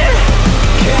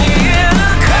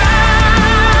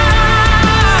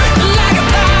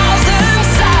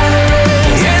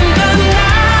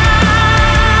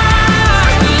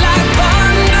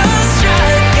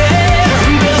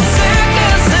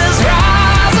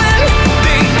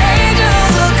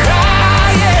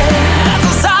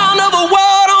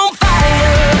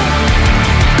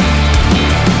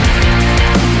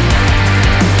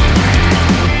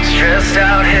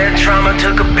 I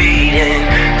took a beating.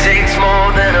 Takes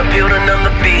more than a building on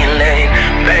the feeling.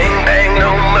 Bang, bang,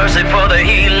 no mercy for the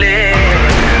healing.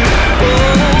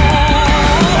 Ooh,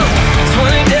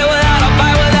 20 days without a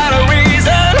fight, without a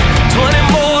reason. 20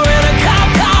 more in a cop,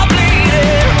 car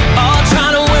bleeding. All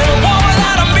trying to win a war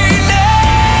without a meaning.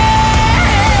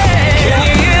 Can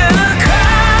you hear the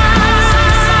cry?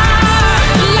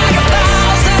 Like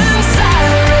 1,000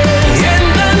 sirens in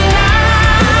the night.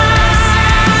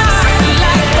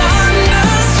 Like thunder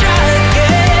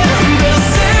striking. The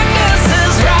sickness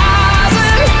is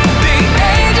rising. The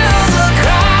angels are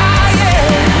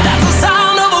crying. That's the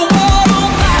sound of a world on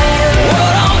fire.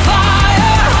 World on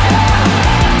fire.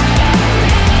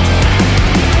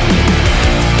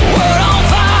 World on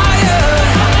fire.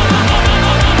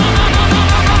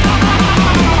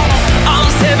 I'm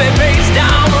stepping face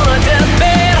down on a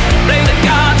deathbed. Blame the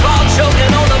gods while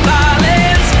choking on the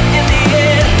violence. In the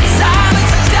end,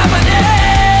 silence is deafening.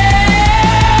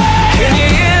 Can you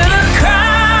hear the cry?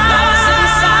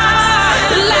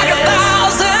 Like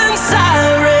 1,000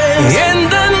 sirens in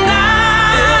the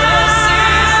night.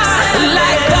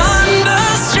 Like thunder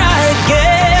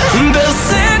striking. The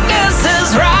sickness is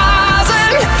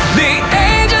rising. The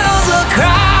angels are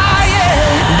crying.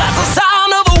 That's the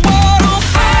sound of a world on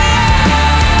fire.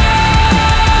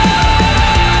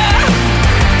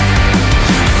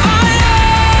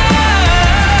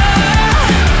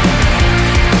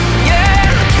 Yeah,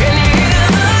 can you hear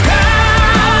the cry?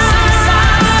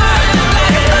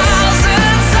 Like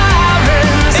 1,000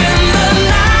 sirens in the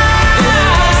night.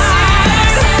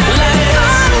 Like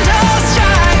thunder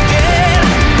striking.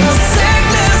 The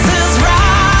sickness is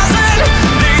rising.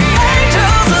 The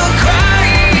angels are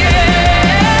crying.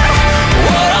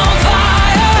 World on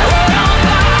fire. World on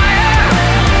fire.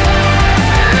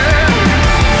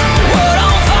 World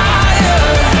on fire.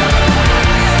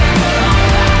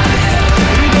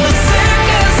 The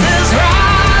sickness is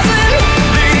rising.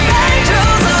 The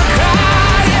angels are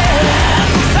crying.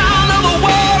 The sound of a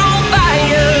world on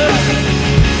fire.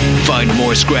 Find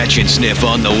more Scratch and Sniff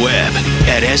on the web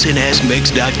at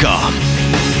snsmix.com.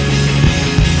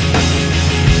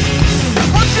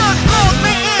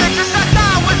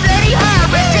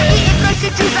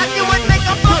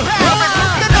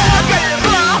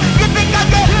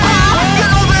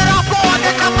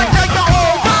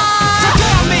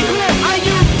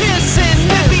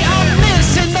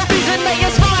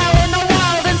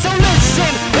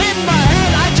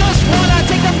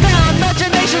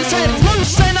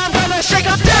 Shake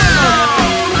 'em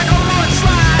down like a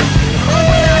mudslide.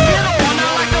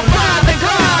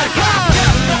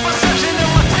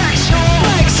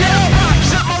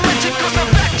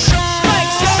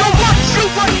 So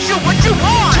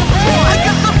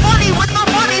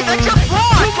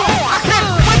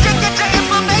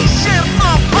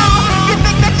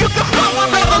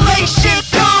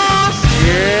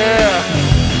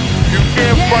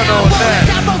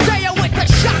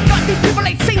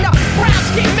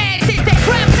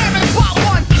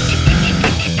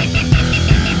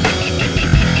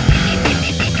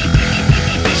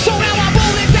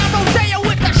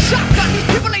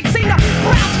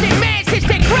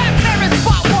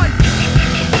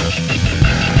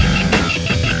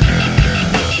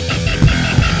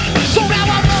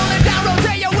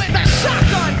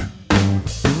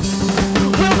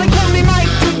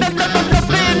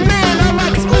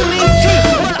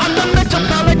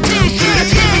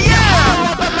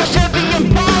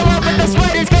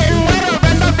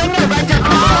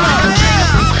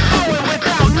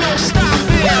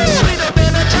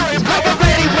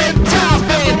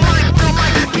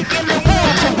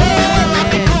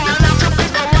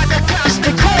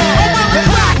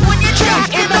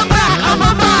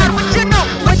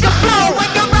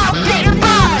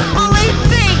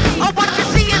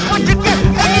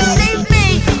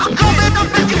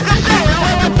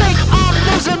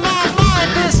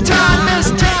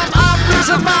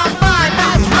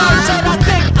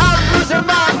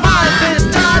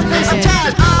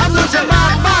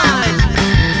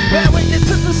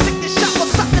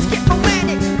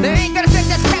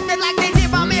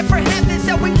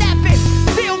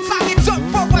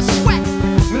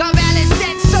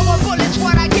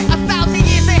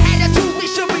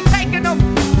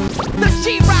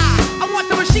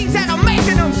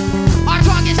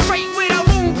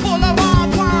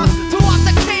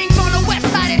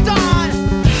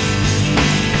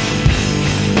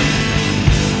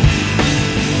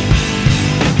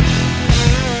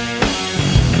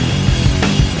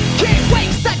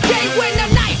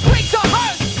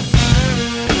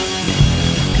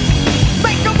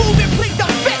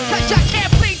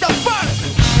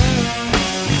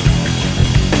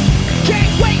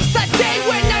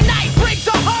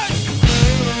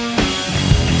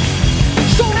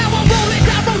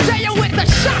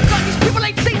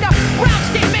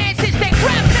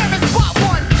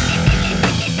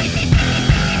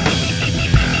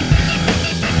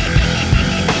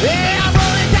Yeah, I'm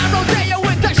rolling down Rodeo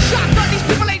with the shotgun. These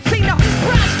people ain't seen a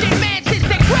brown skin man since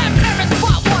they grandparents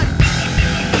bought one.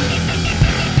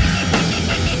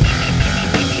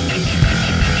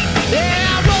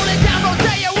 Yeah, I'm rolling down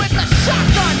Rodeo with the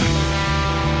shotgun.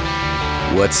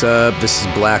 What's up? This is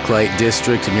Blacklight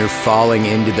District, and you're falling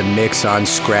into the mix on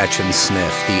Scratch and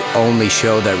Sniff, the only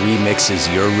show that remixes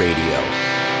your radio.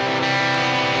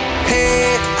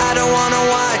 Hey, I don't wanna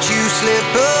watch you slip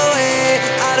away.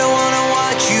 I don't wanna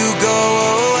watch you go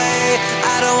away.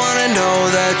 I don't wanna know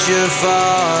that you're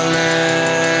falling.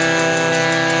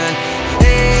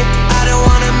 Hey, I don't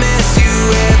wanna miss you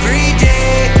every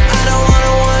day. I don't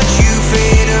wanna watch you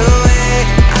fade away.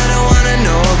 I don't wanna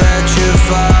know that you're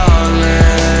falling.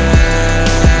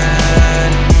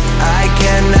 I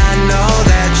cannot know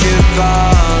that you're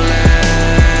falling.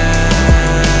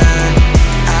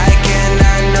 I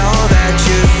cannot know that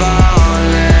you're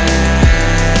falling.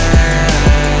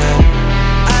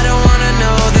 I don't wanna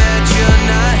know that you're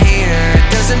not here. It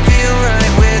doesn't feel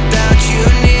right without you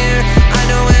near. I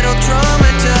know it'll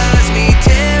traumatize me,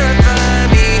 terrify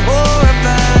me,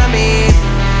 horrify me.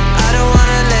 I don't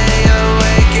wanna lay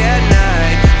awake at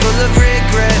night, full of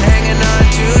regret, hanging on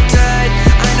too tight.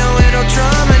 I know it'll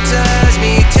traumatize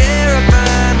me,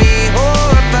 terrify me,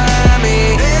 horrify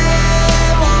me.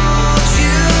 Hey, won't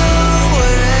you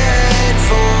wait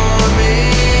for me?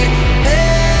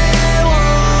 Hey,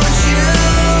 won't you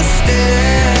stay?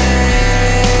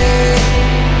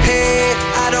 Hey,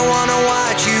 I don't wanna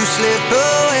watch you slip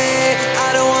away.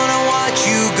 I don't wanna watch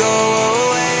you go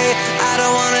away. I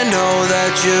don't wanna know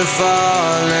that you're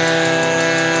falling.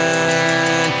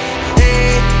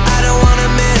 Hey, I don't wanna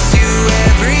miss you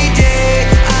every day.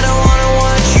 I don't wanna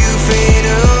watch you fade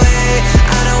away.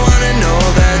 I don't wanna know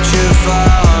that you're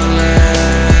falling.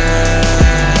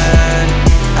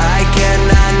 I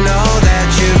cannot know that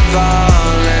you're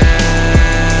falling.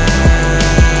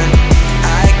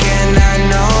 I cannot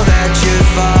know that you're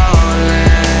falling.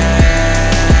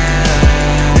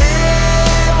 Hey,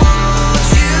 won't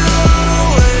you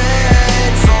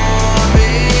wait for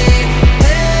me?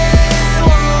 Hey,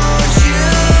 won't you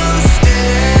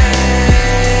stay?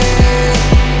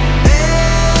 Hey,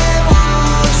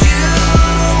 won't you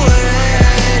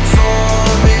wait for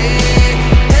me?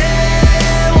 Hey,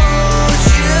 won't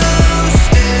you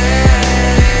stay?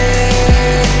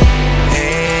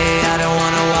 Hey, I don't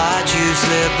wanna watch you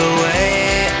slip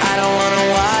away. I don't wanna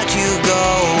watch you go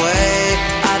away.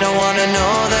 I don't wanna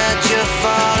know that you're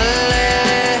falling.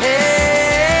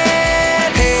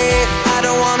 Hey, I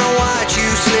don't wanna watch you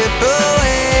slip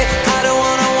away. I don't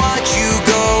wanna watch you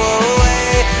go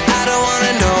away. I don't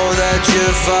wanna know that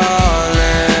you're falling.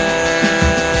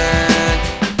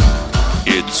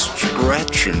 It's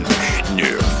Scratch and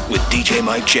Sniff with DJ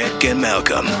Mike Check and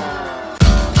Malcolm.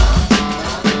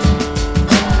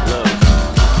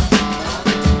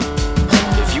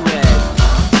 If you had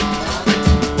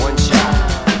one shot,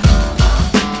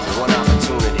 one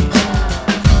opportunity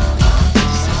to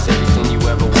seize everything you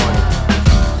ever wanted,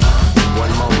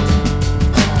 one moment,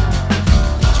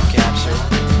 would you capture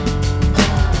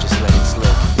or just let it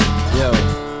slip? Yo.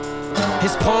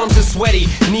 His palms are sweaty,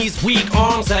 knees weak,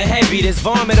 arms are heavy. There's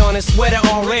vomit on his sweater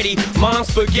already. Mom's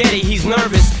spaghetti, he's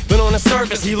nervous, but on the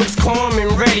surface he looks calm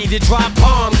and ready to drop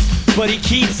bombs. But he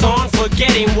keeps on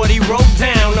forgetting what he wrote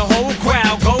down. The whole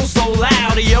crowd goes so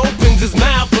loud, he opens his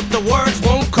mouth, but the words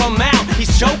won't come out.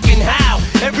 He's choking how?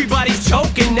 Everybody's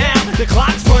choking now. The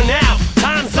clock's run out,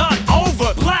 time's up,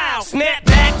 over, loud. Snap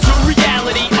back to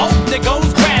reality. Oh, there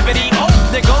goes gravity. Oh,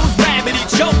 there goes rabbit. He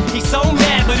choke. He's so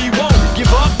mad, but he won't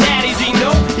give up. Daddies, he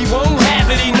know he won't have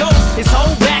it. He knows his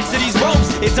whole back to these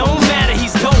ropes. It don't matter,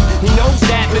 he's dope. He knows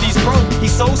that, but he's broke.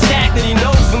 He's so stagnant. He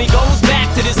knows when he goes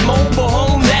back to this mobile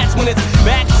home, that's when it's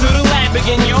back to the lab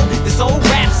again, yo. This old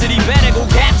rhapsody better go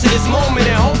capture this moment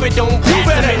and hope it don't pass. You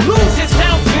better lose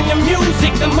yourself in the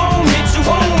music the moment you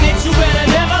own it. You better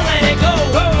never let it go.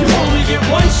 You only get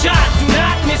one shot. Do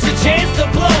not miss a chance to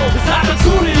blow. This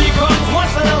opportunity comes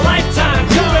once in a lifetime.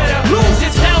 You better lose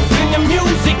yourself in the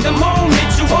music the moment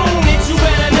you own it. You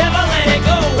better never let it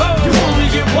go. You only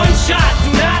get one shot.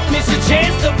 Do not miss a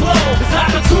chance to blow. This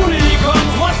opportunity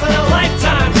comes once in a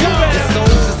lifetime. You better. The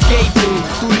soul's escaping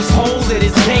through this hole that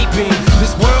is gaping.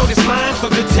 This world is mine for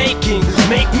the taking.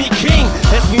 Make me king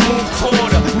as we move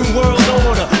toward a new world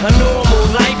order. A normal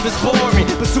life is boring,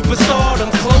 but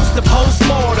superstardom's close to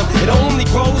postmortem. It only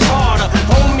grows harder,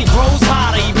 homie grows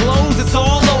hotter. He blows, it's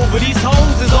all over. These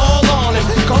hoes is all on him.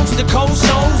 Coast to coast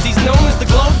shows, he's known as the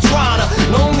Globetrotter.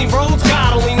 Lonely roads,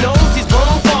 God only knows he's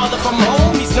grown farther from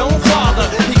home. He's no father.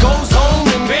 He goes home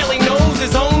and barely knows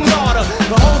his own daughter.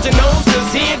 But hold your nose,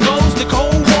 cause here goes the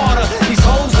cold water. These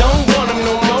hoes don't want him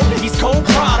no more.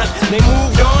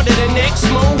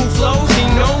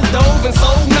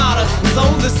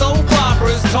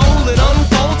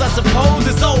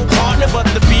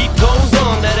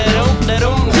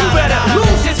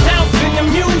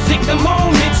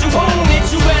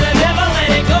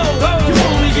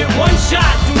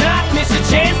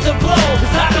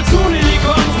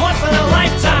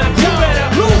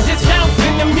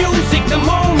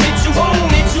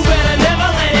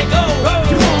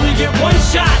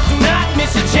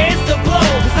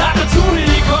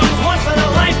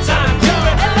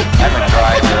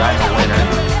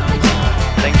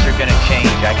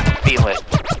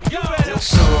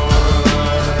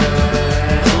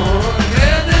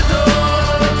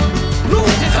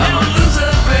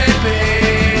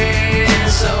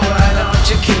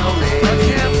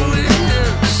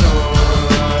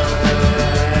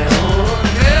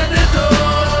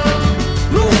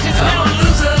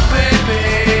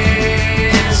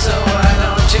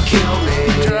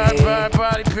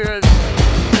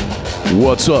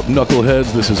 What's up,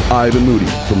 knuckleheads? This is Ivan Moody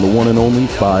from the one and only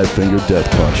Five Finger Death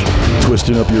Punch.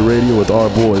 Twisting up your radio with our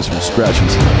boys from Scratch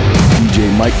and Sniff,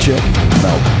 DJ Mike Check,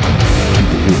 Malcolm. Keep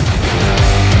it here.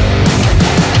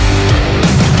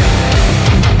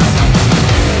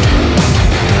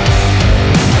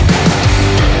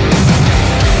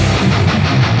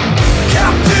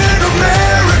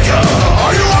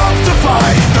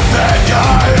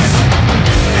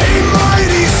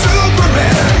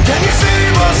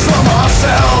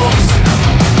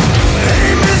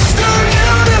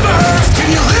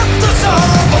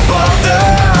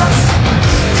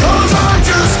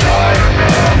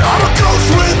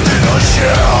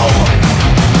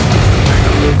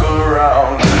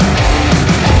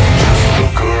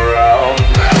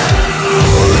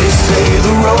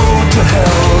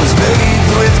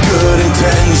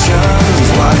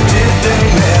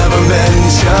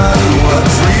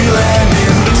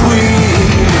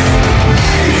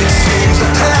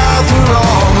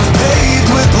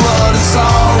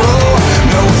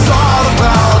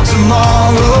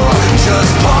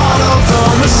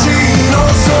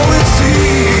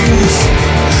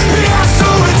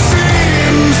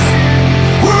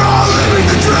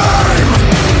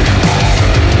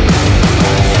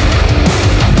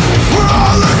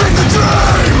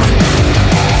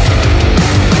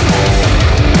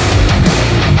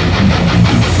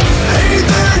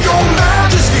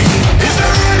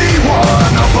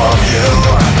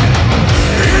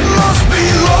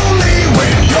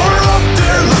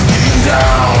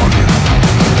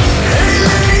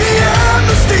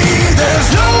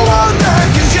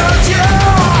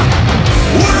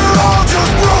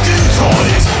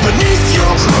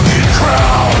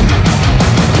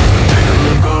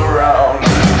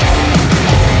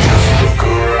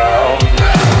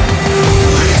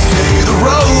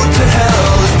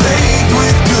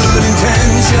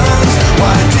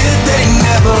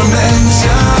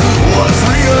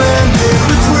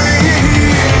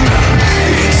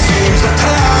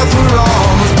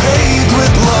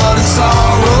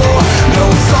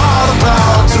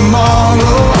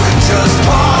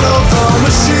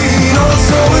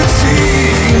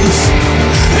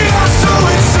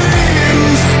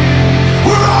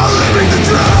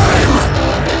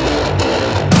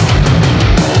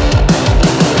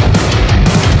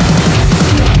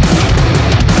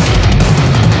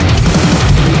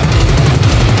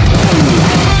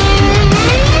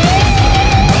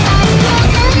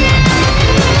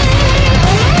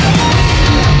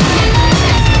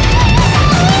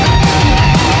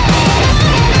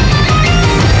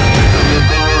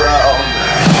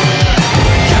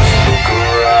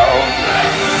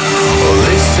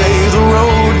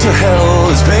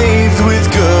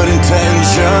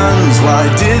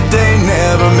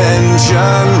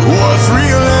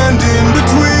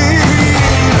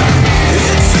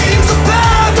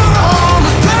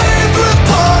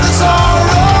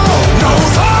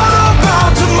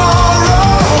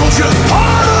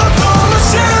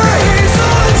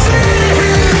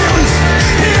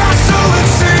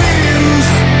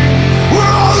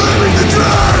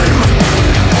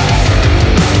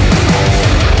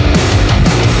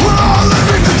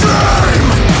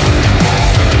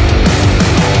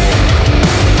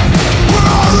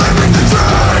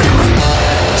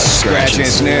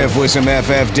 Sniff with some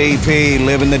FFDP,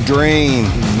 living the dream.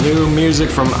 New music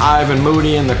from Ivan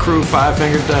Moody and the crew, Five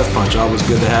Finger Death Punch. Always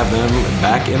good to have them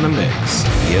back in the mix.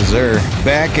 Yes, sir.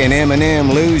 Beck and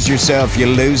Eminem, Lose Yourself, You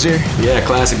Loser. Yeah,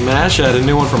 classic mash. I had a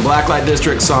new one from Blacklight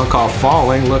District, song called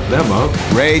Falling. Look them up.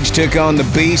 Rage took on the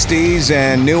Beasties,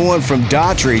 and new one from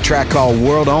Daughtry, track called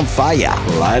World on Fire.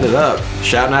 Light it up.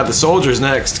 Shouting out the Soldiers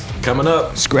next. Coming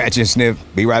up. Scratch and Sniff.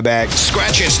 Be right back.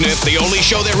 Scratch and Sniff, the only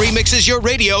show that remixes your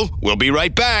radio. We'll be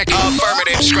right back.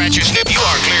 Affirmative. Scratch and Sniff, you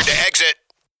are cleared to exit.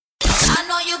 I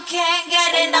know you can't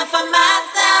get enough of my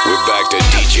sound. We're back to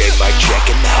DJ Mike Check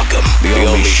and Malcolm, the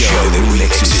only show that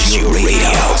remixes your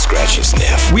radio. Scratch and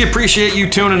Sniff. We appreciate you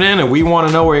tuning in, and we want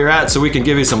to know where you're at so we can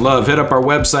give you some love. Hit up our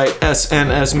website,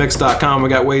 snsmix.com. We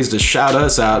got ways to shout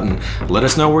us out and let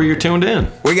us know where you're tuned in.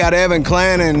 We got Evan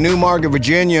Clan in Newmarket,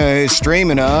 Virginia is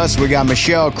streaming us. We got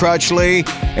Michelle Crutchley,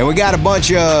 and we got a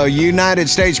bunch of United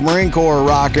States Marine Corps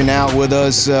rocking out with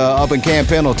us up in Camp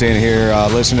Pendleton here,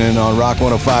 listening on Rock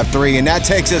 105.3. And that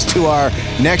takes us to our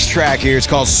next track here. It's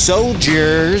called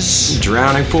Soldiers.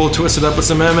 Drowning Pool twisted up with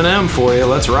some Eminem for you.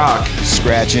 Let's rock.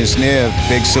 Scratch and Sniff.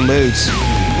 Big salutes.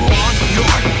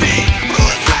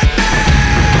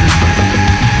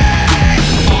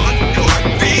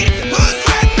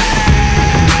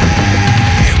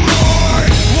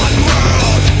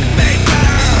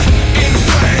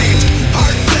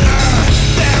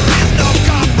 There is no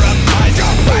compromise.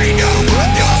 Your brain,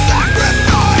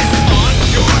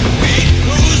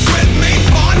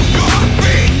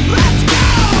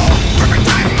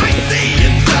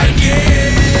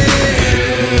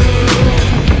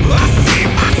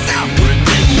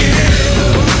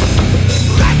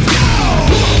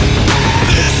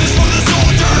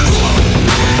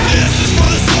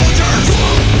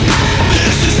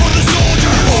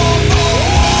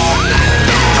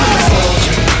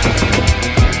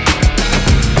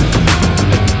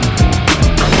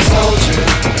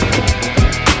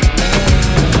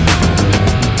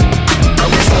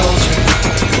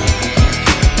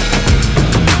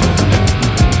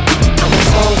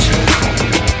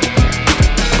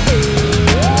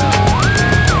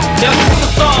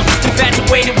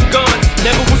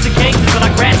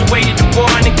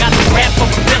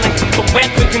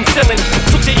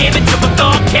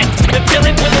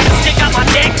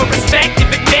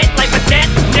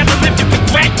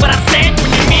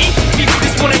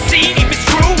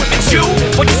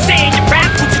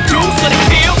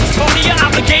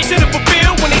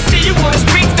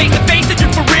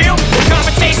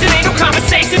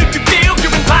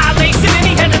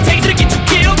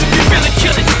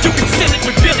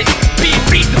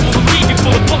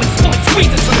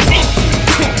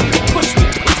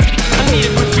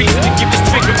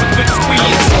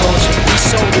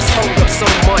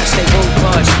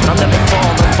 I'll never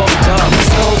fall or fold up. I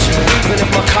told you, even if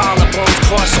my collarbones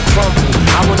crush or crumble,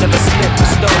 I will never slip or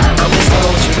stumble. I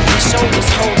told you, these shoulders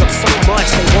hold up so much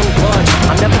they won't budge.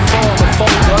 I'll never fall or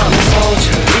fold up. I told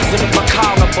you, even if my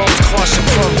collarbones crush or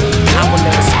crumble, I will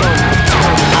never stumble.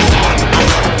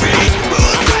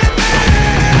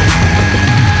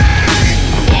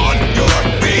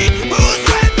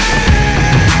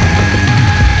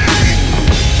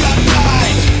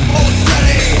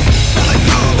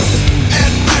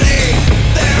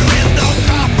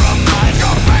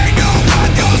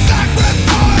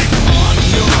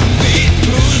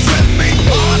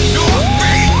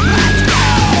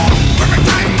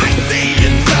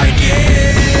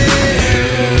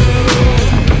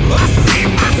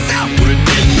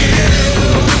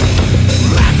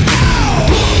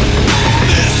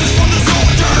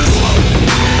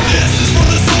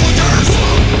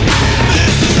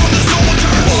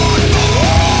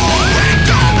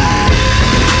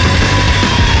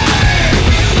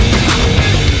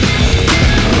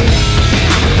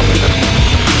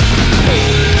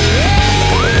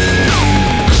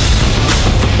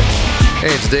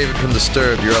 Hey, it's David from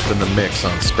Disturbed. You're up in the mix on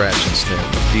Scratch and Sniff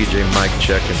with DJ Mike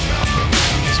Check and Malcolm.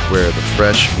 It's where the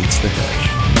fresh meets the hedge.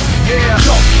 Yeah.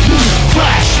 Jump, move,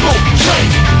 flash, smoke, train.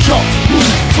 Jump, move,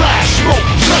 flash, smoke,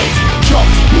 train. Jump,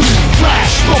 move,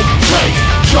 flash, smoke, train.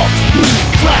 Jump, move,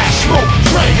 flash, smoke,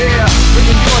 train. Yeah,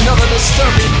 bringing you another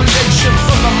disturbing creation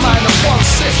from the mind of one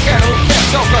sick and who can't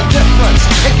tell the difference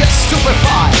and gets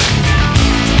stupefied.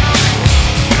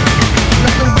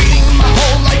 I've been waiting my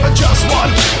whole life for just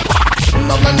one.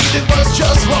 All I needed was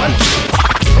just one.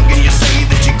 Can you say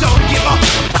that you don't give up?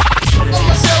 On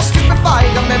myself,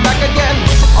 stupefied, I'm back again.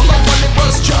 All I wanted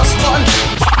was just one.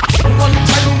 One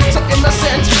tiny little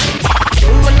innocent.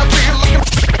 When I feel like I'm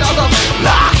out of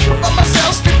luck. On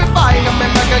myself, stupefied, I'm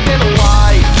back again.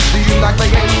 Why do you like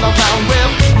playing around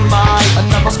with my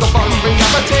never-scope on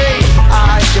reality?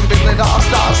 I can feel it all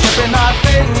start slipping. I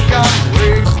think I'm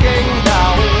breaking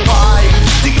down. Why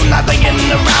do you like playing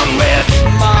around with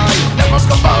my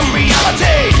never-scope on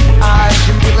reality? I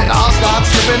can feel it all start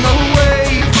slipping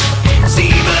away.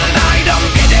 See, but I don't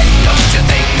get it. Don't you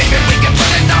think maybe we can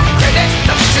put it on credit?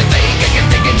 Don't you think I can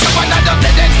take it, jump and I don't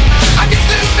let it? I can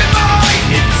stupid boy.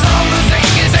 It's all the same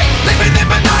as ain't living it,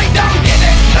 but I don't get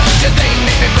it. Don't you think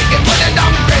maybe we can put it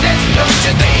on credit? Don't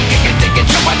you think I can take it,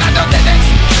 jump and I don't let it?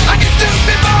 I can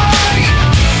stupid boy.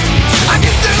 I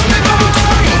can stupid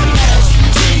boy.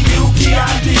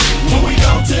 S-T-U-P-I-D. When we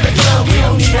go to the club, we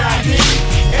don't need ID.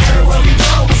 Everywhere we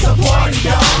go, it's a party,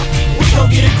 y'all. We gon'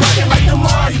 get it crackin' like the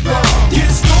Mardi Gras. Get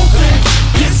stupid,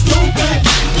 get stupid,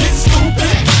 get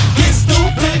stupid, get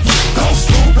stupid. Go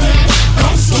stupid, go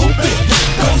stupid,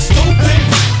 go stupid.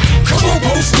 Come on,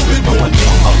 go stupid, boy.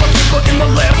 All the people in the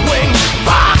left wing,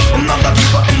 bah, and all the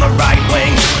people in the right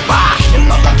wing, bah,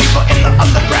 and all the people in the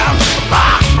underground,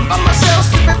 bah. By myself,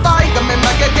 stupefied, I'm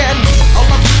back again. All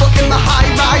the people in the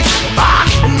high rise, bah,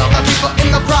 and all the people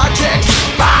in the projects,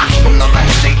 bah, and all the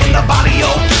hits in the barrio,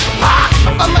 bah.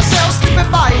 By myself,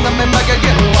 stupefied, I'm back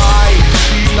again. Why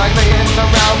do you like playing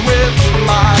around with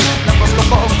my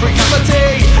never-scope on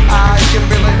reality? I can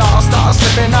feel it all start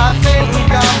slipping. I think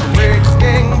I'm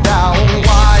breaking down.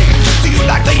 Why do you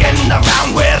like playing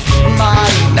around with my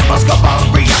never-scope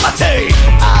on reality?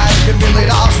 I can feel it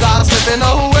all start slipping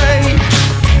away.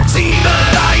 See,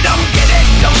 but I don't get it.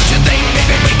 Don't you think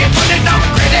maybe we can put it on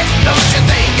credit? Don't you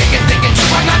think I can take it, you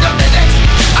and I don't let it?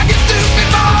 I get stupid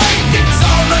boy. It's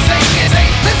all the same as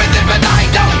ain't living it, but I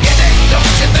don't get it. Don't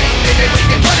you think maybe we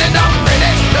can put it on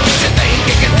credit? Don't you think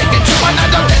I can take it, you and I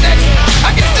don't let it? I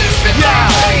get stupid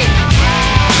boy.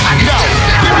 I get stupid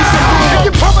boy. Give me some room.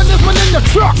 You're pumping this one in the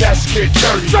truck. Let's get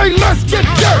dirty. Say let's get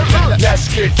dirty. Let's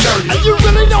get dirty. And you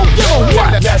really don't give a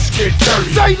what. Let's get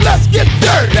dirty. Say let's get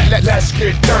dirty. Let's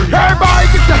get dirty.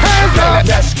 Everybody get your hands up.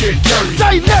 Let's get dirty.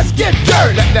 Say let's get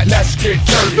dirty. Let's get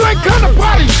dirty. You ain't gonna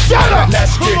party. Shut up.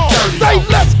 Let's get dirty. Say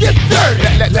let's get dirty.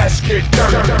 Let's get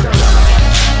dirty.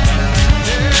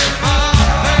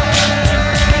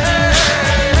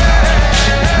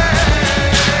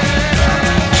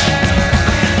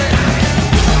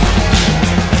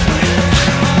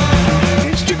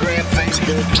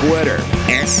 Twitter,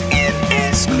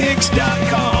 SNSMix.com.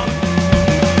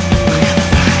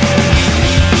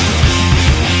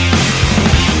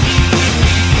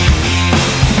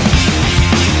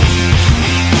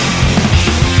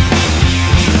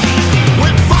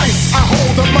 With Vice, I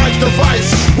hold the mic.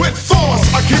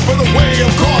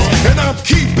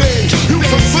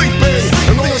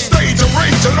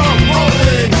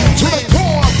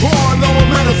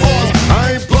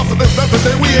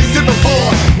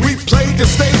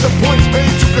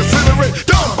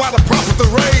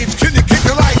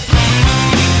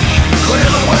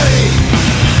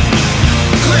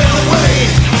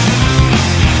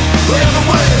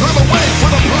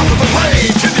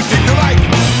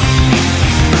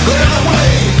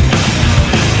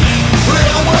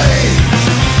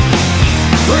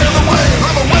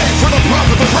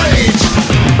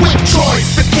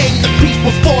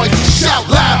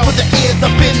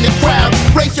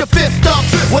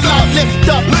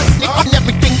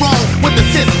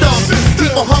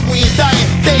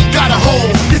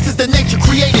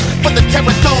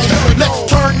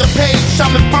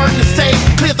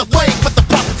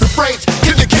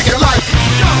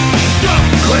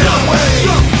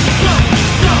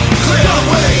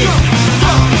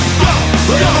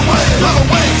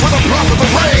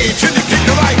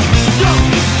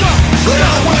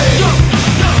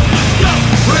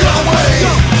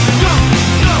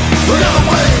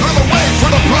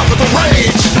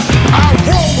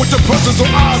 losing,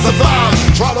 so I survive.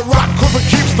 Try to rock, cause it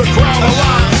keeps the crowd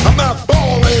alive. I'm not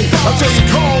balling, I'm just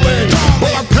calling.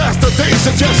 When I'm past the days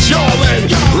of just yawling.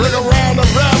 Ring around the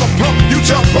pump, you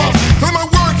jump up. Then my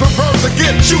words prefer to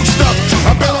get juiced up.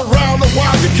 I've been around a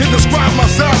while, you can describe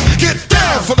myself. Get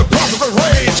down for the prophet of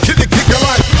rage. Can you kick your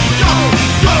life?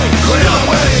 Clear the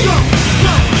way.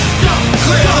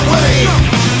 Clear the way.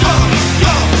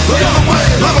 Clear the way.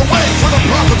 Clear the way for the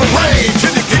prophet of rage.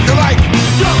 Can you kick your life?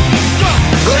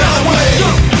 Clear the way.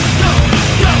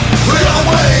 Clear the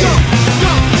way.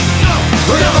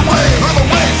 Clear the way. Clear the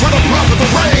way for the prophet of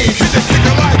rage. Can you kick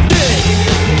your life?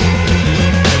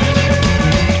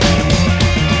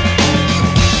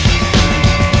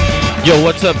 Yo,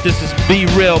 what's up? This is Be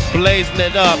Real, blazing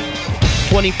it up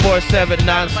 24/7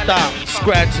 non-stop,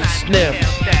 scratch and sniff.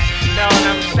 You know what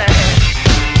I'm saying?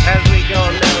 As we go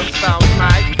a little something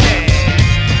like that.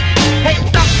 Hey,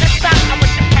 stop, I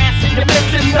want you passing, you're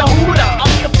missing the hooter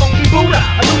of the funky Buddha,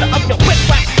 a looter of your quick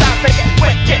wax style, say that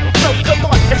quick, yeah. So come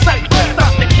on, it's like we're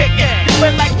starting to kick in. You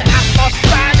went like the outlaw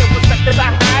slide, it was like I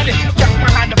hide it. Duck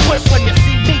behind the bush when you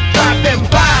see me driving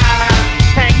by.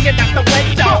 Hanging out the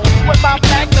window with my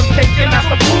magnum, taking out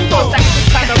some pools. Actually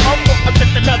kinda local, I'm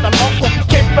just another local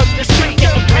kid from the street,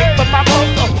 getting paid for my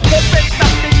vocal. If it's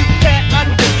something you can't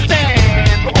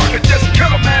understand, or I could just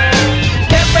kill a man.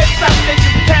 If it's something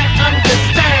you can't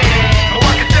understand, or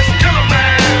I could just kill a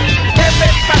man. If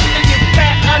it's something you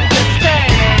can't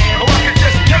understand, or I could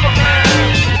just kill a man.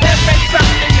 If it's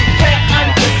something you can't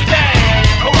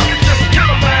understand, or I could just kill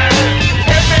a man.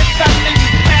 If it's something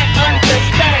you can't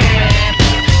understand.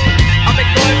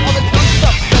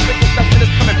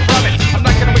 I'm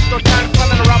not gonna waste no time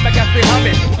running around like I say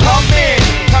humming.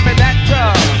 Coming at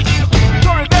ya.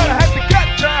 Sorry that I had to get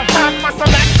ya. Time for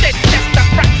some action, just a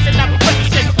fraction of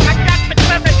friction. I got the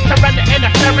clearance to run the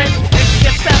interference. It's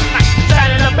yourself like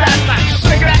shining a bad light.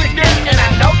 Figure out again, and I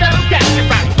know that'll get you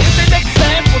right. It's an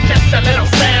example, just a little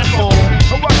sample.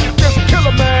 Or I could just kill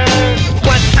a man.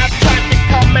 One time tried to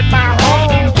come in my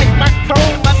home, take my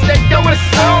chrome, I said, yo,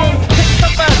 it's on. Pick the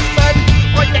bus, son,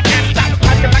 or your ass out.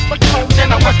 Like my cone,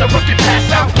 then I watched the rookie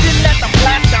pass out. Didn't let them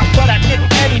blast out, but I did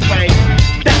anyway.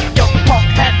 That young punk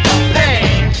had no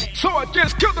pain, so I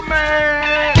just killed a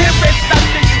man. If it's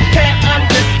something you can't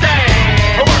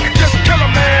understand, or I could just kill a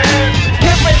man.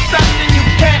 If it's something you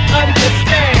can't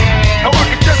understand, or I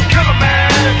could just kill a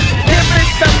man. If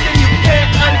it's something you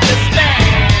can't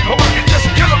understand, or I could just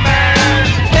kill a man.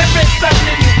 If it's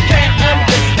something you can't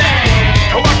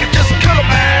understand, or I could just kill a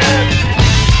man.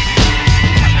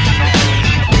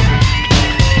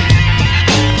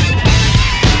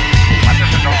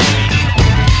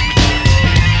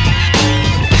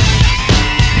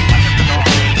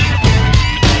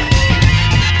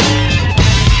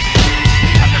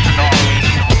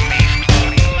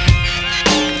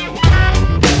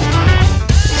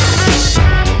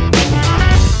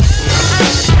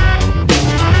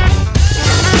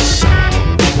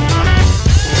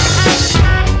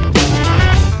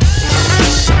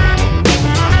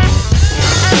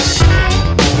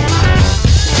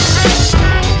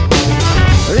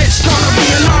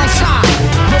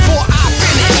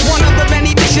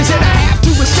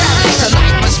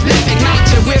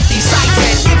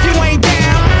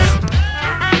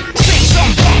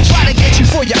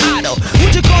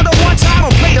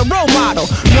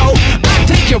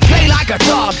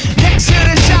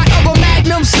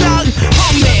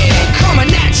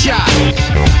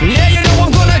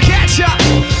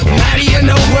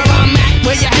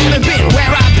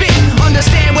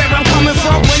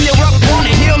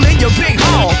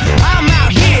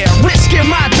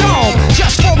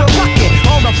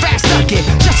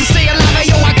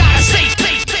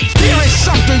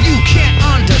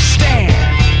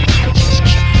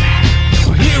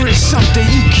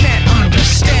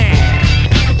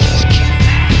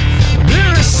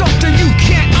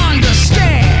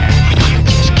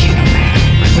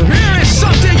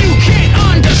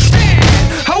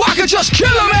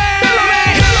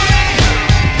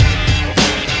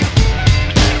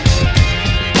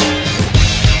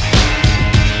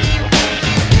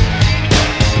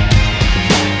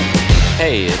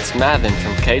 Mathen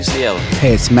from Cage the Elephant.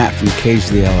 Hey, it's Matt from Cage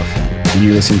the Elephant, and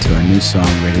you're listening to our new song,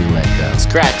 Ready to Let Go.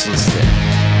 Scratch and Sniff.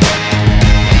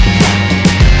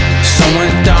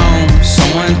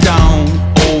 Someone down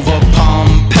over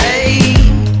Pompeii.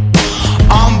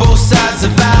 On both sides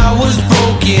of ours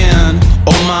broken.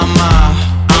 Oh my,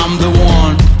 I'm the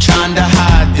one trying to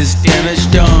hide this damage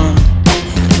done.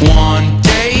 One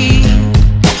day,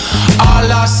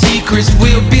 all our secrets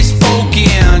will be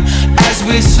spoken. As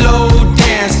we slow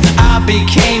dance, I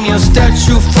became your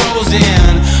statue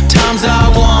frozen. Times I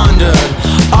wondered,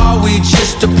 are we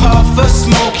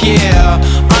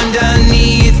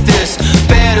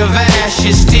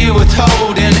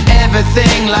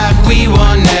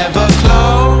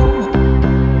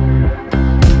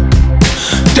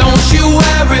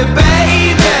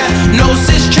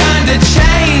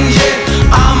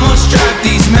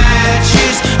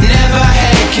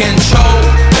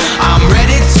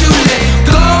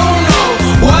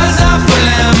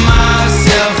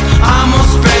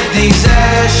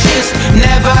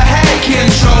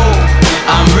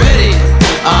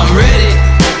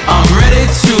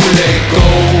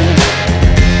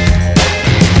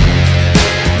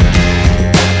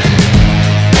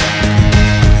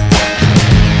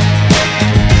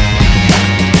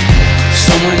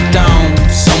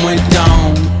some went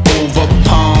down over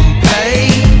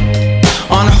Pompeii.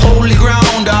 On holy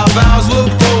ground, our vows were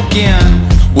broken.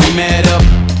 We met up,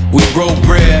 we broke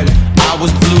bread. I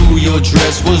was blue, your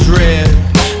dress was red.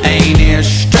 Ain't it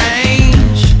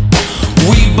strange?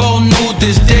 We both knew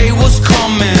this day was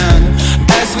coming.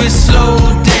 As we slow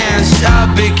danced,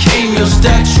 I became your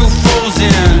statue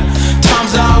frozen.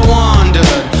 Times I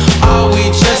wondered, are we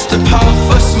just a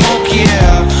puff of smoke?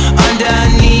 Yeah,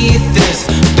 underneath this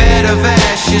bed of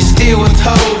ashes, still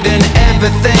withholding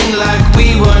everything like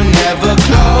we were never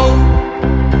close.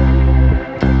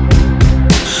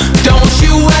 Don't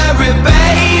you worry,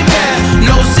 baby,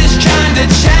 no sense trying to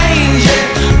change it.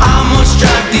 I must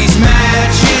strike these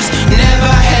matches,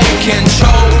 never had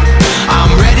control.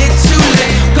 I'm ready to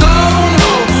let go,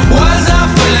 no, was I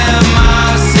fooling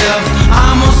myself?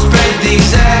 I must spread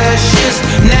these ashes,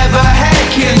 never had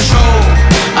control.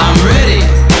 I'm ready,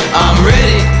 I'm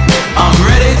ready, I'm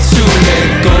ready to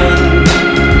let go.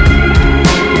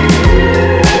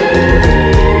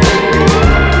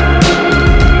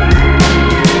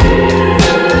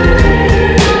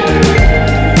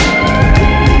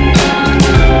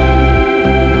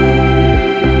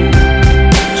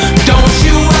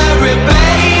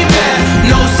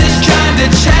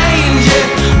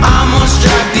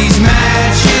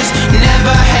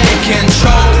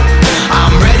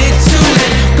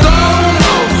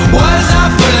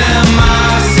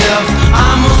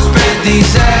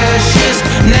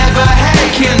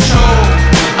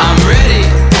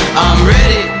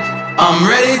 I'm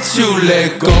ready to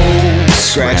let go.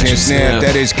 Scratch and Sniff,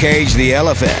 that is Cage the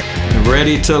Elephant.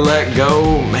 Ready to let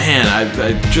go. Man,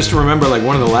 I just remember like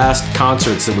one of the last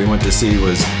concerts that we went to see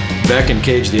was Beck and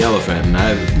Cage the Elephant, and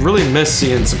I really miss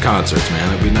seeing some concerts,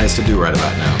 man. It'd be nice to do right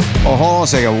about now. Oh, hold on a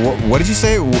second. What did you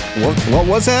say? What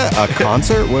was that? A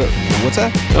concert? What's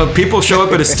that? People show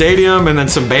up at a stadium and then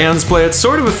some bands play. It's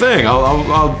sort of a thing.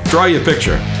 I'll draw you a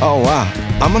picture. Oh, wow.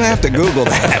 I'm going to have to Google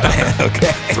that, man.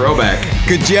 Okay. Throwback.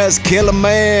 Could just kill a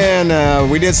man.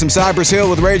 We did some Cypress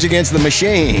Hill with Rage Against the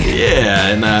Machine. Yeah,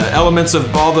 and elements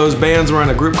of all those bands were in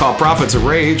a group called Prophets of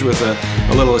Rage with a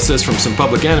little assist from some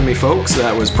Public Enemy folks.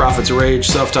 That was Prophets of Rage,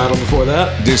 self-titled before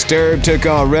that. Disturbed took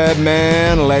on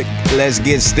Redman, Let's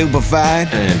Get Stupefied.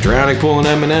 And Drowning Pool and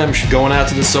Eminem going out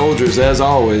to the soldiers, as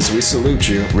always. We salute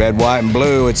you. Red, white, and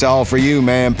blue, it's all for you,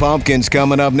 man. Pumpkins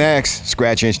coming up next.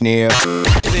 Scratch and Sniff.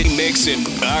 Mixing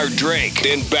our drink,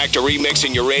 then back to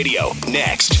remixing your radio.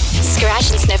 Next.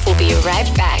 Scratch and Sniff will be right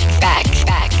back.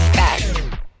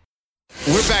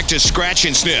 We're back to Scratch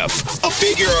and Sniff, a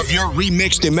figure of your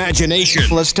remixed imagination.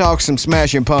 Let's talk some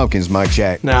Smashing Pumpkins, Mike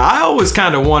Check. Now, I always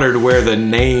kind of wondered where the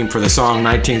name for the song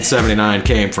 1979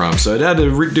 came from, so I had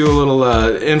to do a little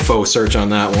info search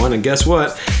on that one, and guess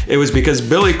what? It was because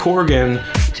Billy Corgan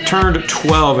turned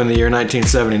 12 in the year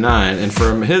 1979, and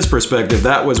from his perspective,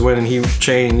 that was when he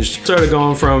started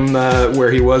going from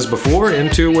where he was before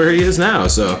into where he is now,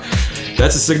 so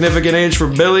that's a significant age for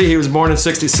Billy. He was born in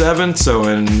 67, so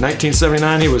in 1979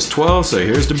 he was 12, so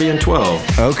here's to being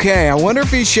 12. Okay, I wonder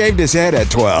if he shaved his head at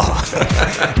 12.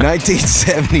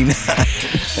 1979.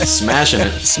 Smashing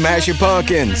it. Smashing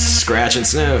Pumpkins. Scratch and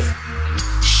Sniff.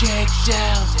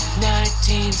 Shakedown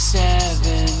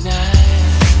 1979.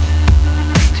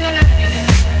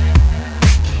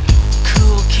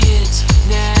 Cool kids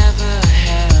never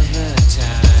have a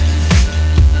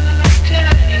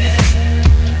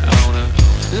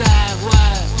live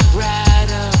wire right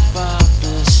up off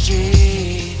the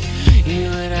street.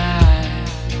 You and I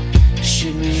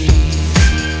should meet.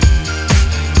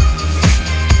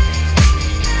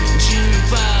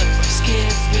 Jukebox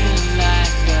skipping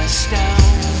like a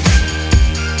stone.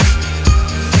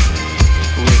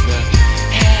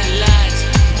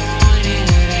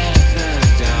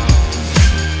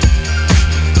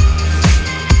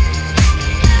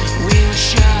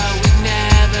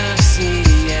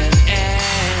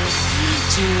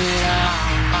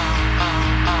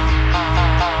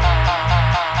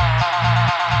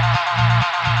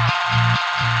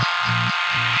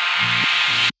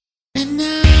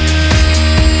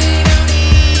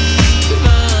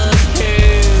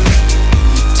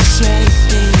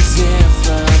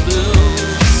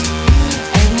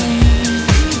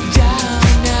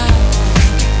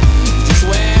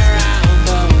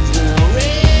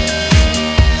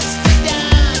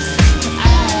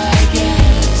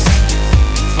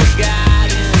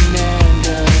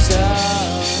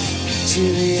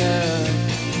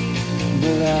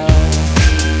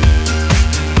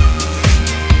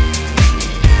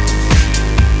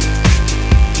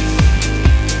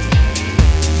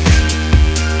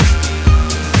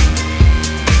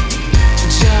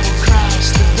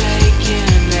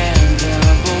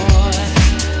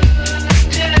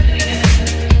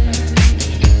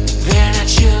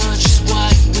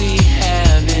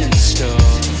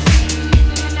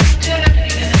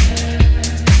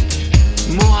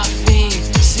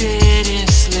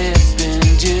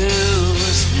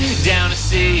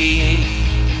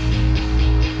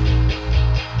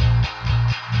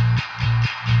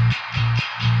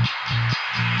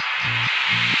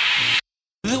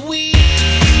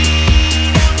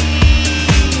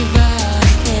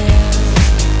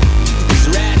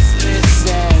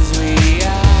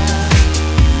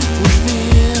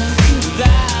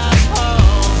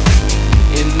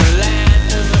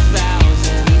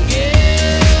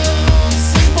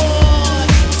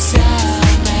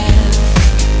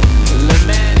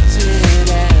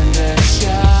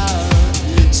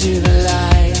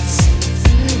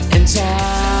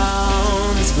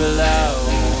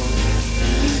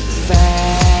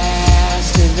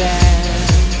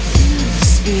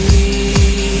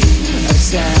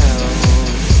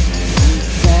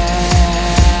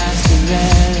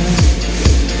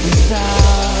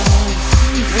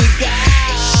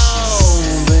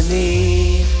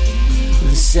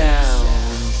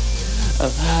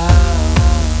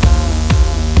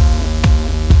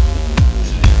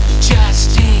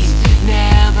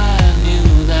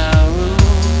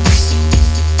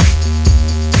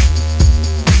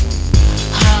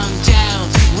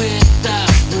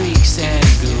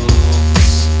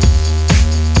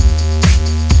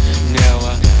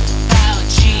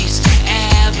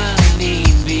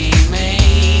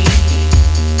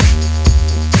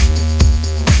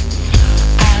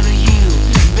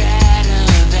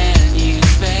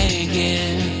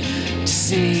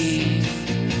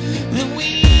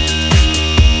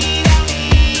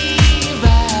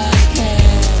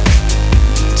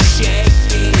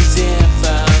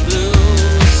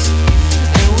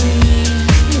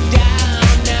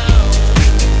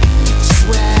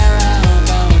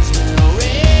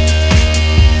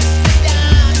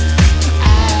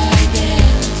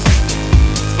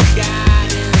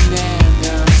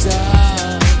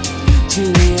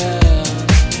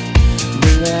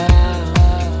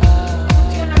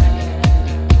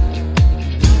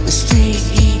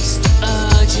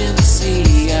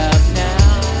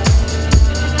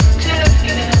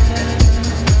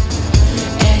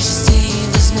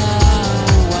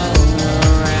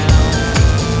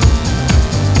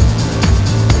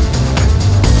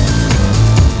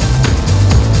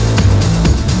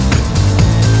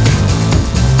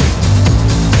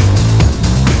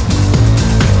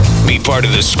 part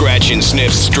of the Scratch and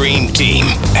Sniff stream team.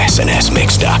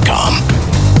 SNSMix.com.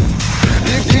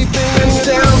 You keep things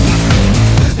down.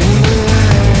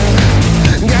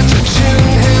 Got your chin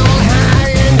held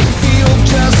high and you feel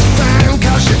just fine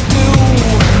 'cause you do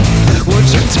what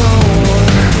you're told.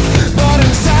 But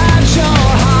inside your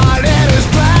heart it is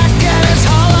black and it's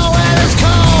hollow and it's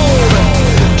cold.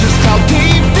 Just how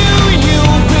deep do you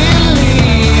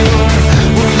believe?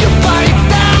 Will you bite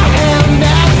the hand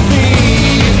that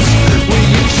feeds? Will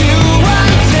you chew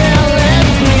until it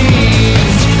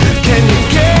bleeds? Can you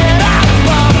get up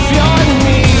off your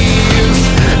knees?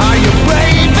 Are you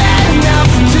brave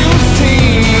enough to see?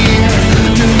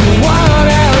 Do you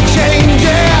wanna change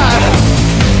it?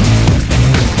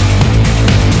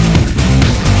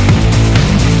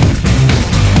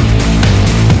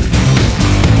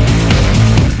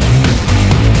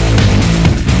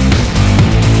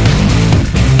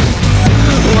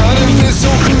 What if this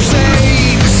whole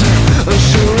crusade's a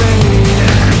charade?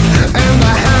 And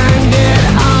behind it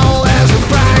all there's a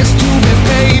price to be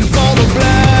paid for the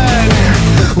blood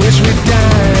which we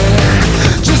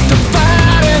died just to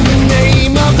fight in the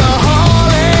name of the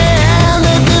holy and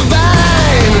the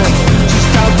divine. Just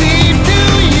how deep do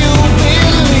you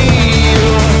believe?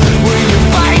 Will you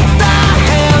fight the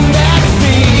hand that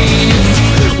feeds?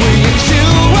 Will you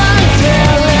chew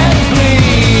until it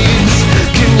bleeds?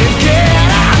 Can you get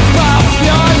up off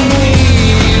your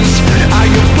knees? Are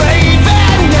you brave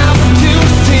enough to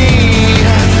see?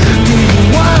 Do you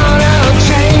wanna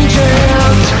change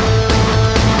it?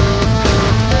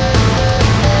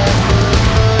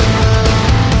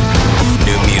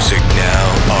 New music now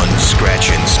on Scratch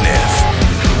and Sniff.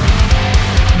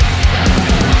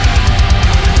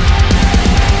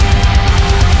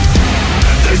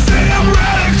 They say I'm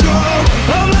radical,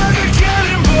 I'm like a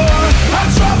cannonball. I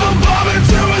drop a bomb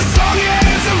into a song,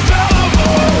 yeah, it's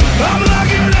infallible. I'm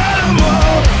like an animal,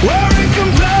 we're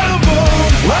incompatible.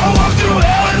 I walk through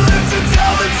hell and live to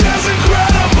tell the tale's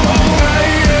incredible.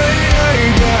 I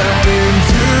got in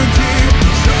too deep,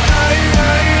 so I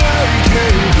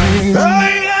can't breathe. I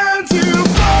had to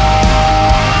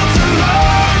fall to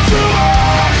learn to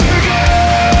walk again.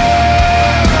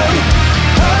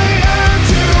 I had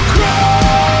to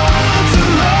crawl to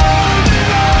learn that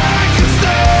I could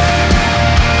stand.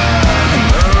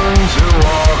 Learn to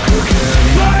walk again.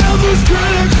 My health was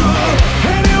critical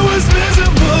and it was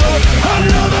visible.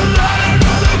 Another lie,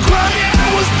 another crime, yeah,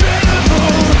 it was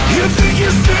pitiful. You think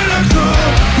you're cynical,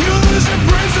 you lose your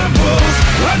principles.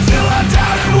 Until I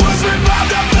died and was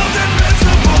revived, I felt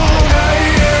invincible.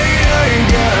 I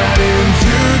got in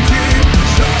too deep,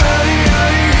 so I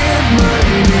hit my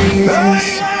knees. I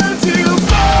had to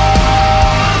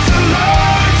fall to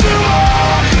learn to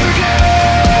walk again.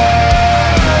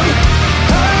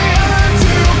 I had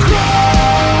to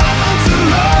crawl to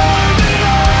learn that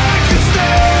I could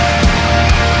stand.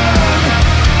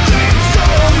 They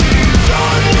told me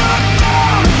don't look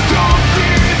down, don't be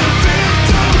the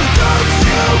victim, don't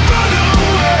you run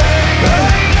away. I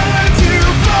had to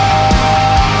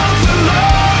fall to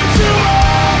learn to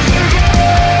walk again.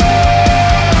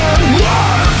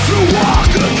 Learn to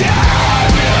walk again.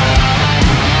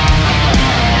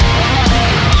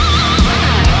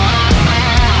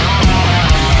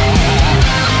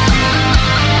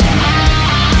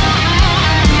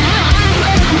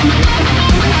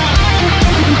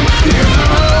 If the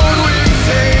road we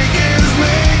take is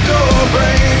make or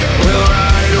break, we'll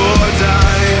ride or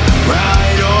die,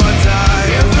 ride or die.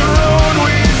 If the road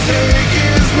we take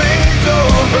is make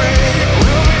or break,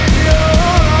 we'll be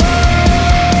alright.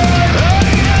 I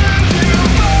had to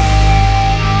fall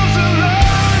to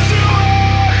learn to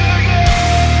walk again.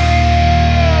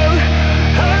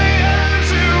 I had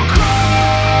to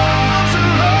crawl to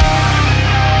learn that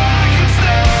I could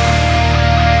stand.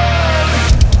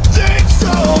 They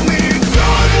told me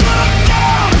don't look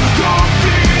down, don't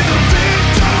be the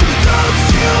victim, don't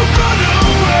you run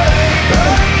away.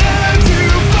 I had to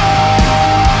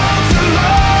fall to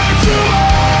learn to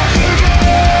walk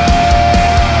again.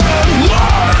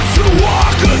 Learn to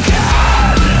walk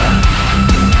again.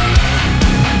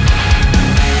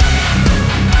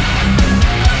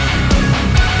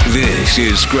 This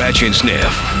is Scratch and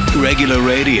Sniff, regular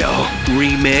radio,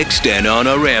 remixed and on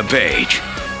a rampage.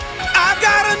 I've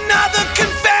got another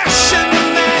confession to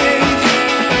make.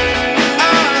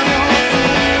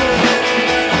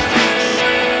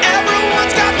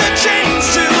 Everyone's got the chains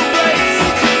to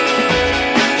break.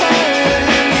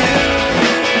 Holding you.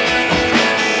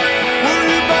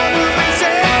 Worry about the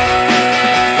resist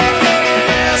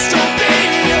or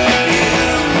being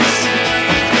abused.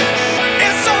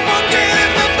 Is someone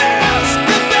getting the best,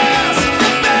 the best,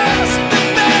 the best, the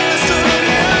best of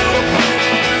you?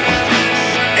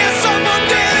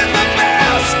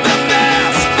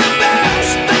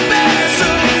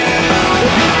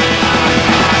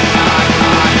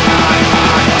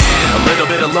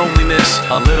 this.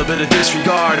 A little bit of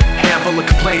disregard, a handful of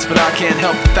complaints, but I can't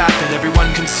help the fact that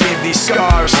everyone can see these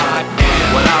scars. I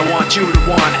am what I want you to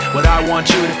want, what I want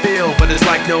you to feel. But it's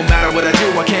like no matter what I do,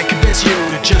 I can't convince you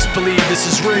to just believe this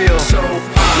is real. So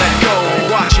let go,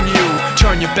 watching you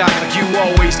turn your back like you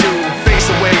always do. Face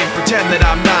away and pretend that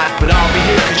I'm not, but I'll be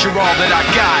here cause you're all that I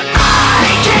got. I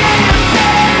can't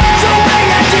feel the way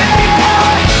I did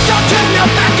before. Don't turn your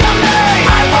back on me.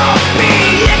 I won't be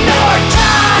ignored.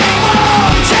 Time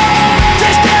won't take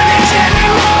this damage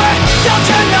anymore. Don't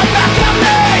turn your back on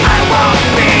me. I won't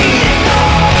be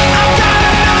ignored. I've got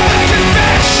another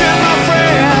confession, my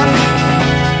friend.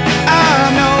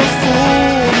 I'm no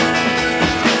fool.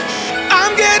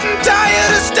 I'm getting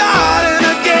tired of starting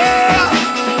again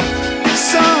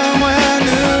somewhere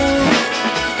new.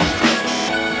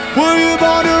 Were you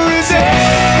born to resist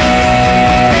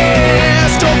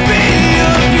or be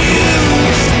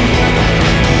abused?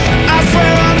 I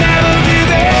swear I'll never give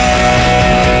in.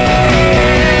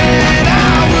 I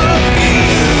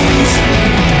refuse.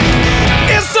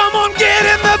 Is someone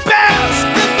getting the best,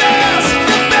 the best,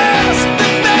 the best, the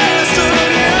best of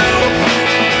you?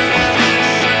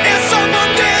 Is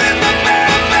someone getting the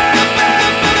best,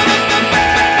 best, best, the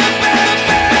best,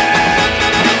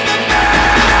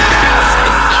 best,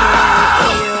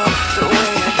 the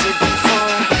way I did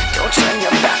before. Don't turn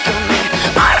your back on me.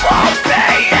 I won't be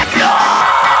ignored.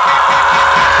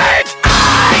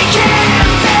 I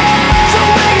can't feel the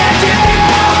way I did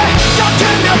before. Don't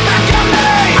turn your back on me.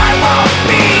 I won't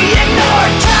be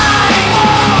ignored. Time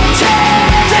won't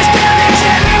take this damage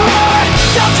anymore.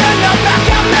 Don't turn your back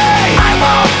on me. I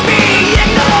won't be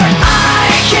ignored.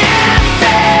 I can't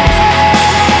feel.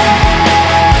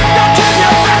 Don't turn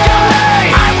your back on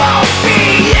me. I won't be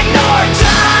ignored.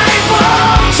 Time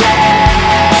won't take.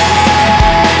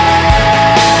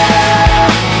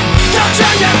 Don't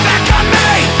turn your back on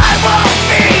me. I won't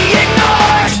be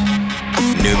ignored.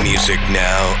 New music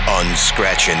now on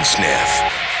Scratch and Sniff.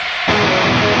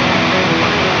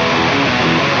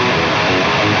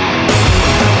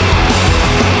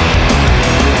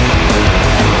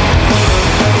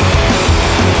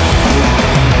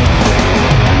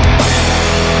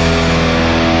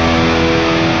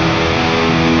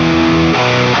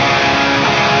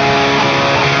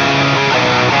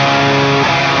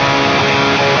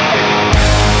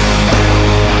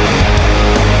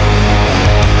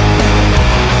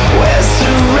 We're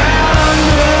surrounded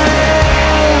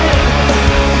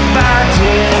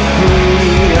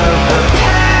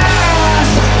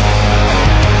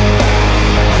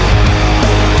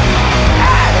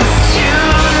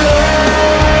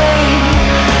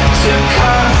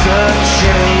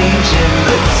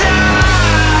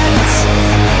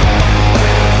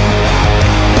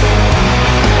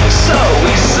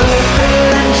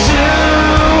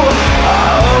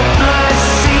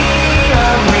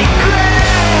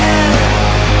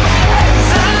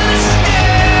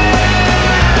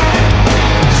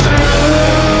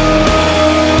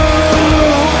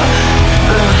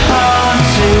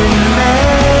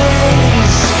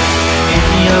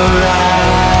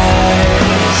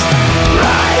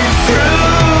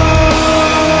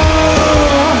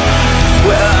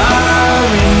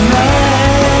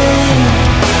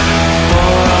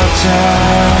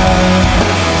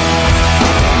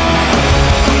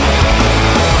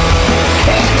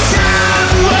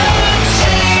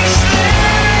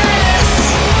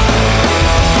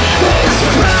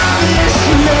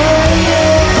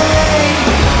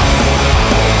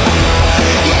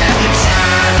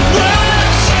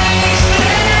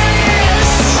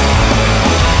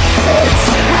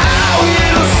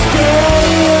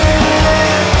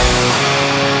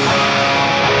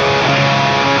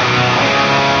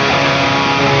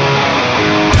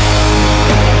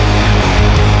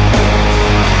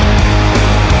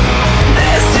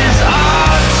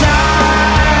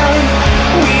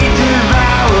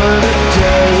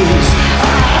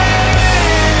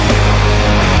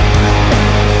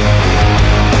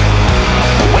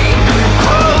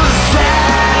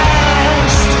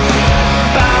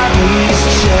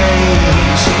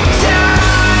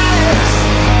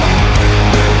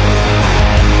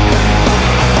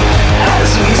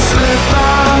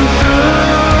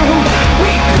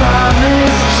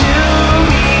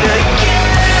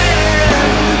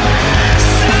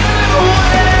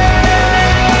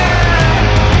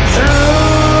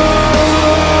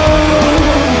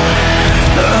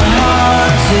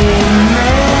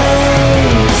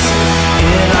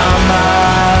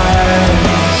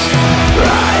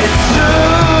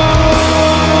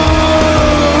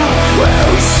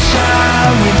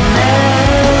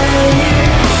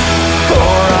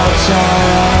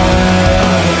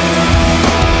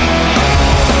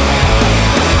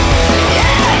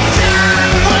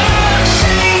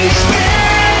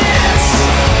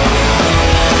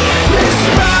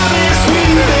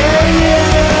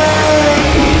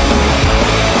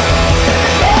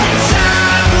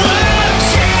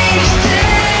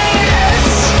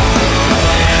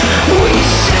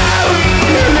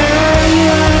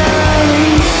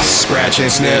Scratch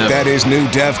and Sniff. That is New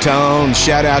Deftones.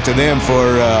 Shout out to them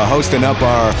for hosting up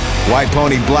our White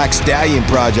Pony Black Stallion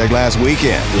project last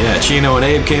weekend. Yeah, Chino and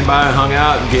Abe came by and hung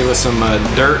out and gave us some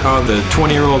dirt on the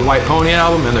 20-year-old White Pony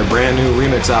album and their brand new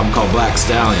remix album called Black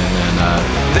Stallion. And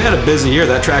they had a busy year.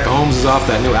 That track Ohms is off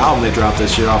that new album they dropped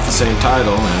this year off the same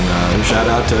title. And shout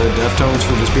out to Deftones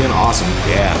for just being awesome.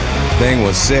 Yeah, thing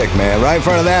was sick, man. Right in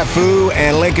front of that, Foo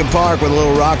and Linkin Park with a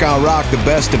little Rock on Rock, The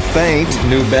Best of Faint.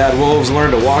 New Bad Wolves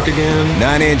Learn to Walk Again.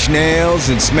 9 Inch Nails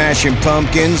and Smashing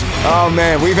Pumpkins. Oh,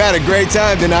 man, we've had a great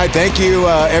time tonight. Thank you,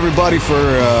 everybody, for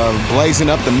blazing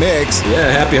up the mix.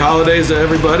 Yeah, happy holidays to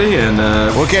everybody. And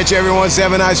we'll catch everyone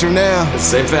 7 nights from now.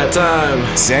 Same fat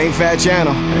time. Same fat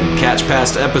channel. And catch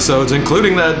past episodes,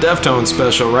 including that Deftones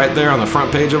special, right there on the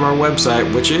front page of our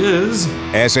website, which is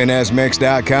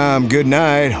snsmix.com. Good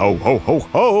night. Ho, ho, ho,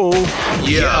 ho.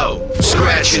 Yo,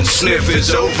 Scratch and Sniff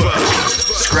is over.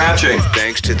 Scratching.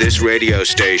 Thanks to this radio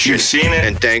station. You've seen it.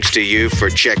 And thanks to you for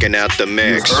checking out the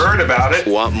mix. You've heard about it.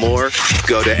 Want more?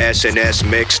 Go to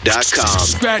snsmix.com.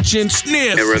 Scratch and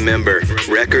Sniff. And remember,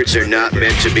 records are not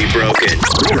meant to be broken.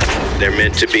 They're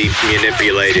meant to be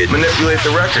manipulated. Manipulate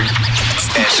the record.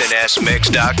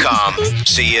 snsmix.com.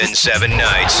 See you in 7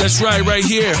 nights. That's right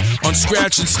here on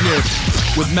Scratch and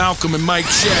Sniff with Malcolm and Mike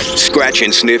Check. Scratch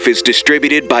and Sniff is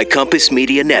distributed by Compass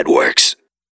Media Networks.